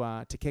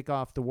to kick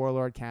off the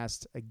Warlord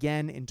Cast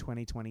again in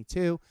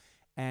 2022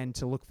 and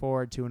to look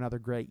forward to another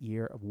great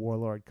year of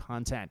Warlord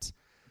content.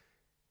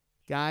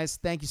 Guys,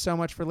 thank you so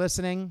much for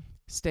listening.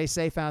 Stay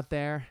safe out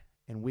there,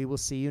 and we will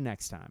see you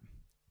next time.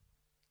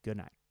 Good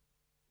night.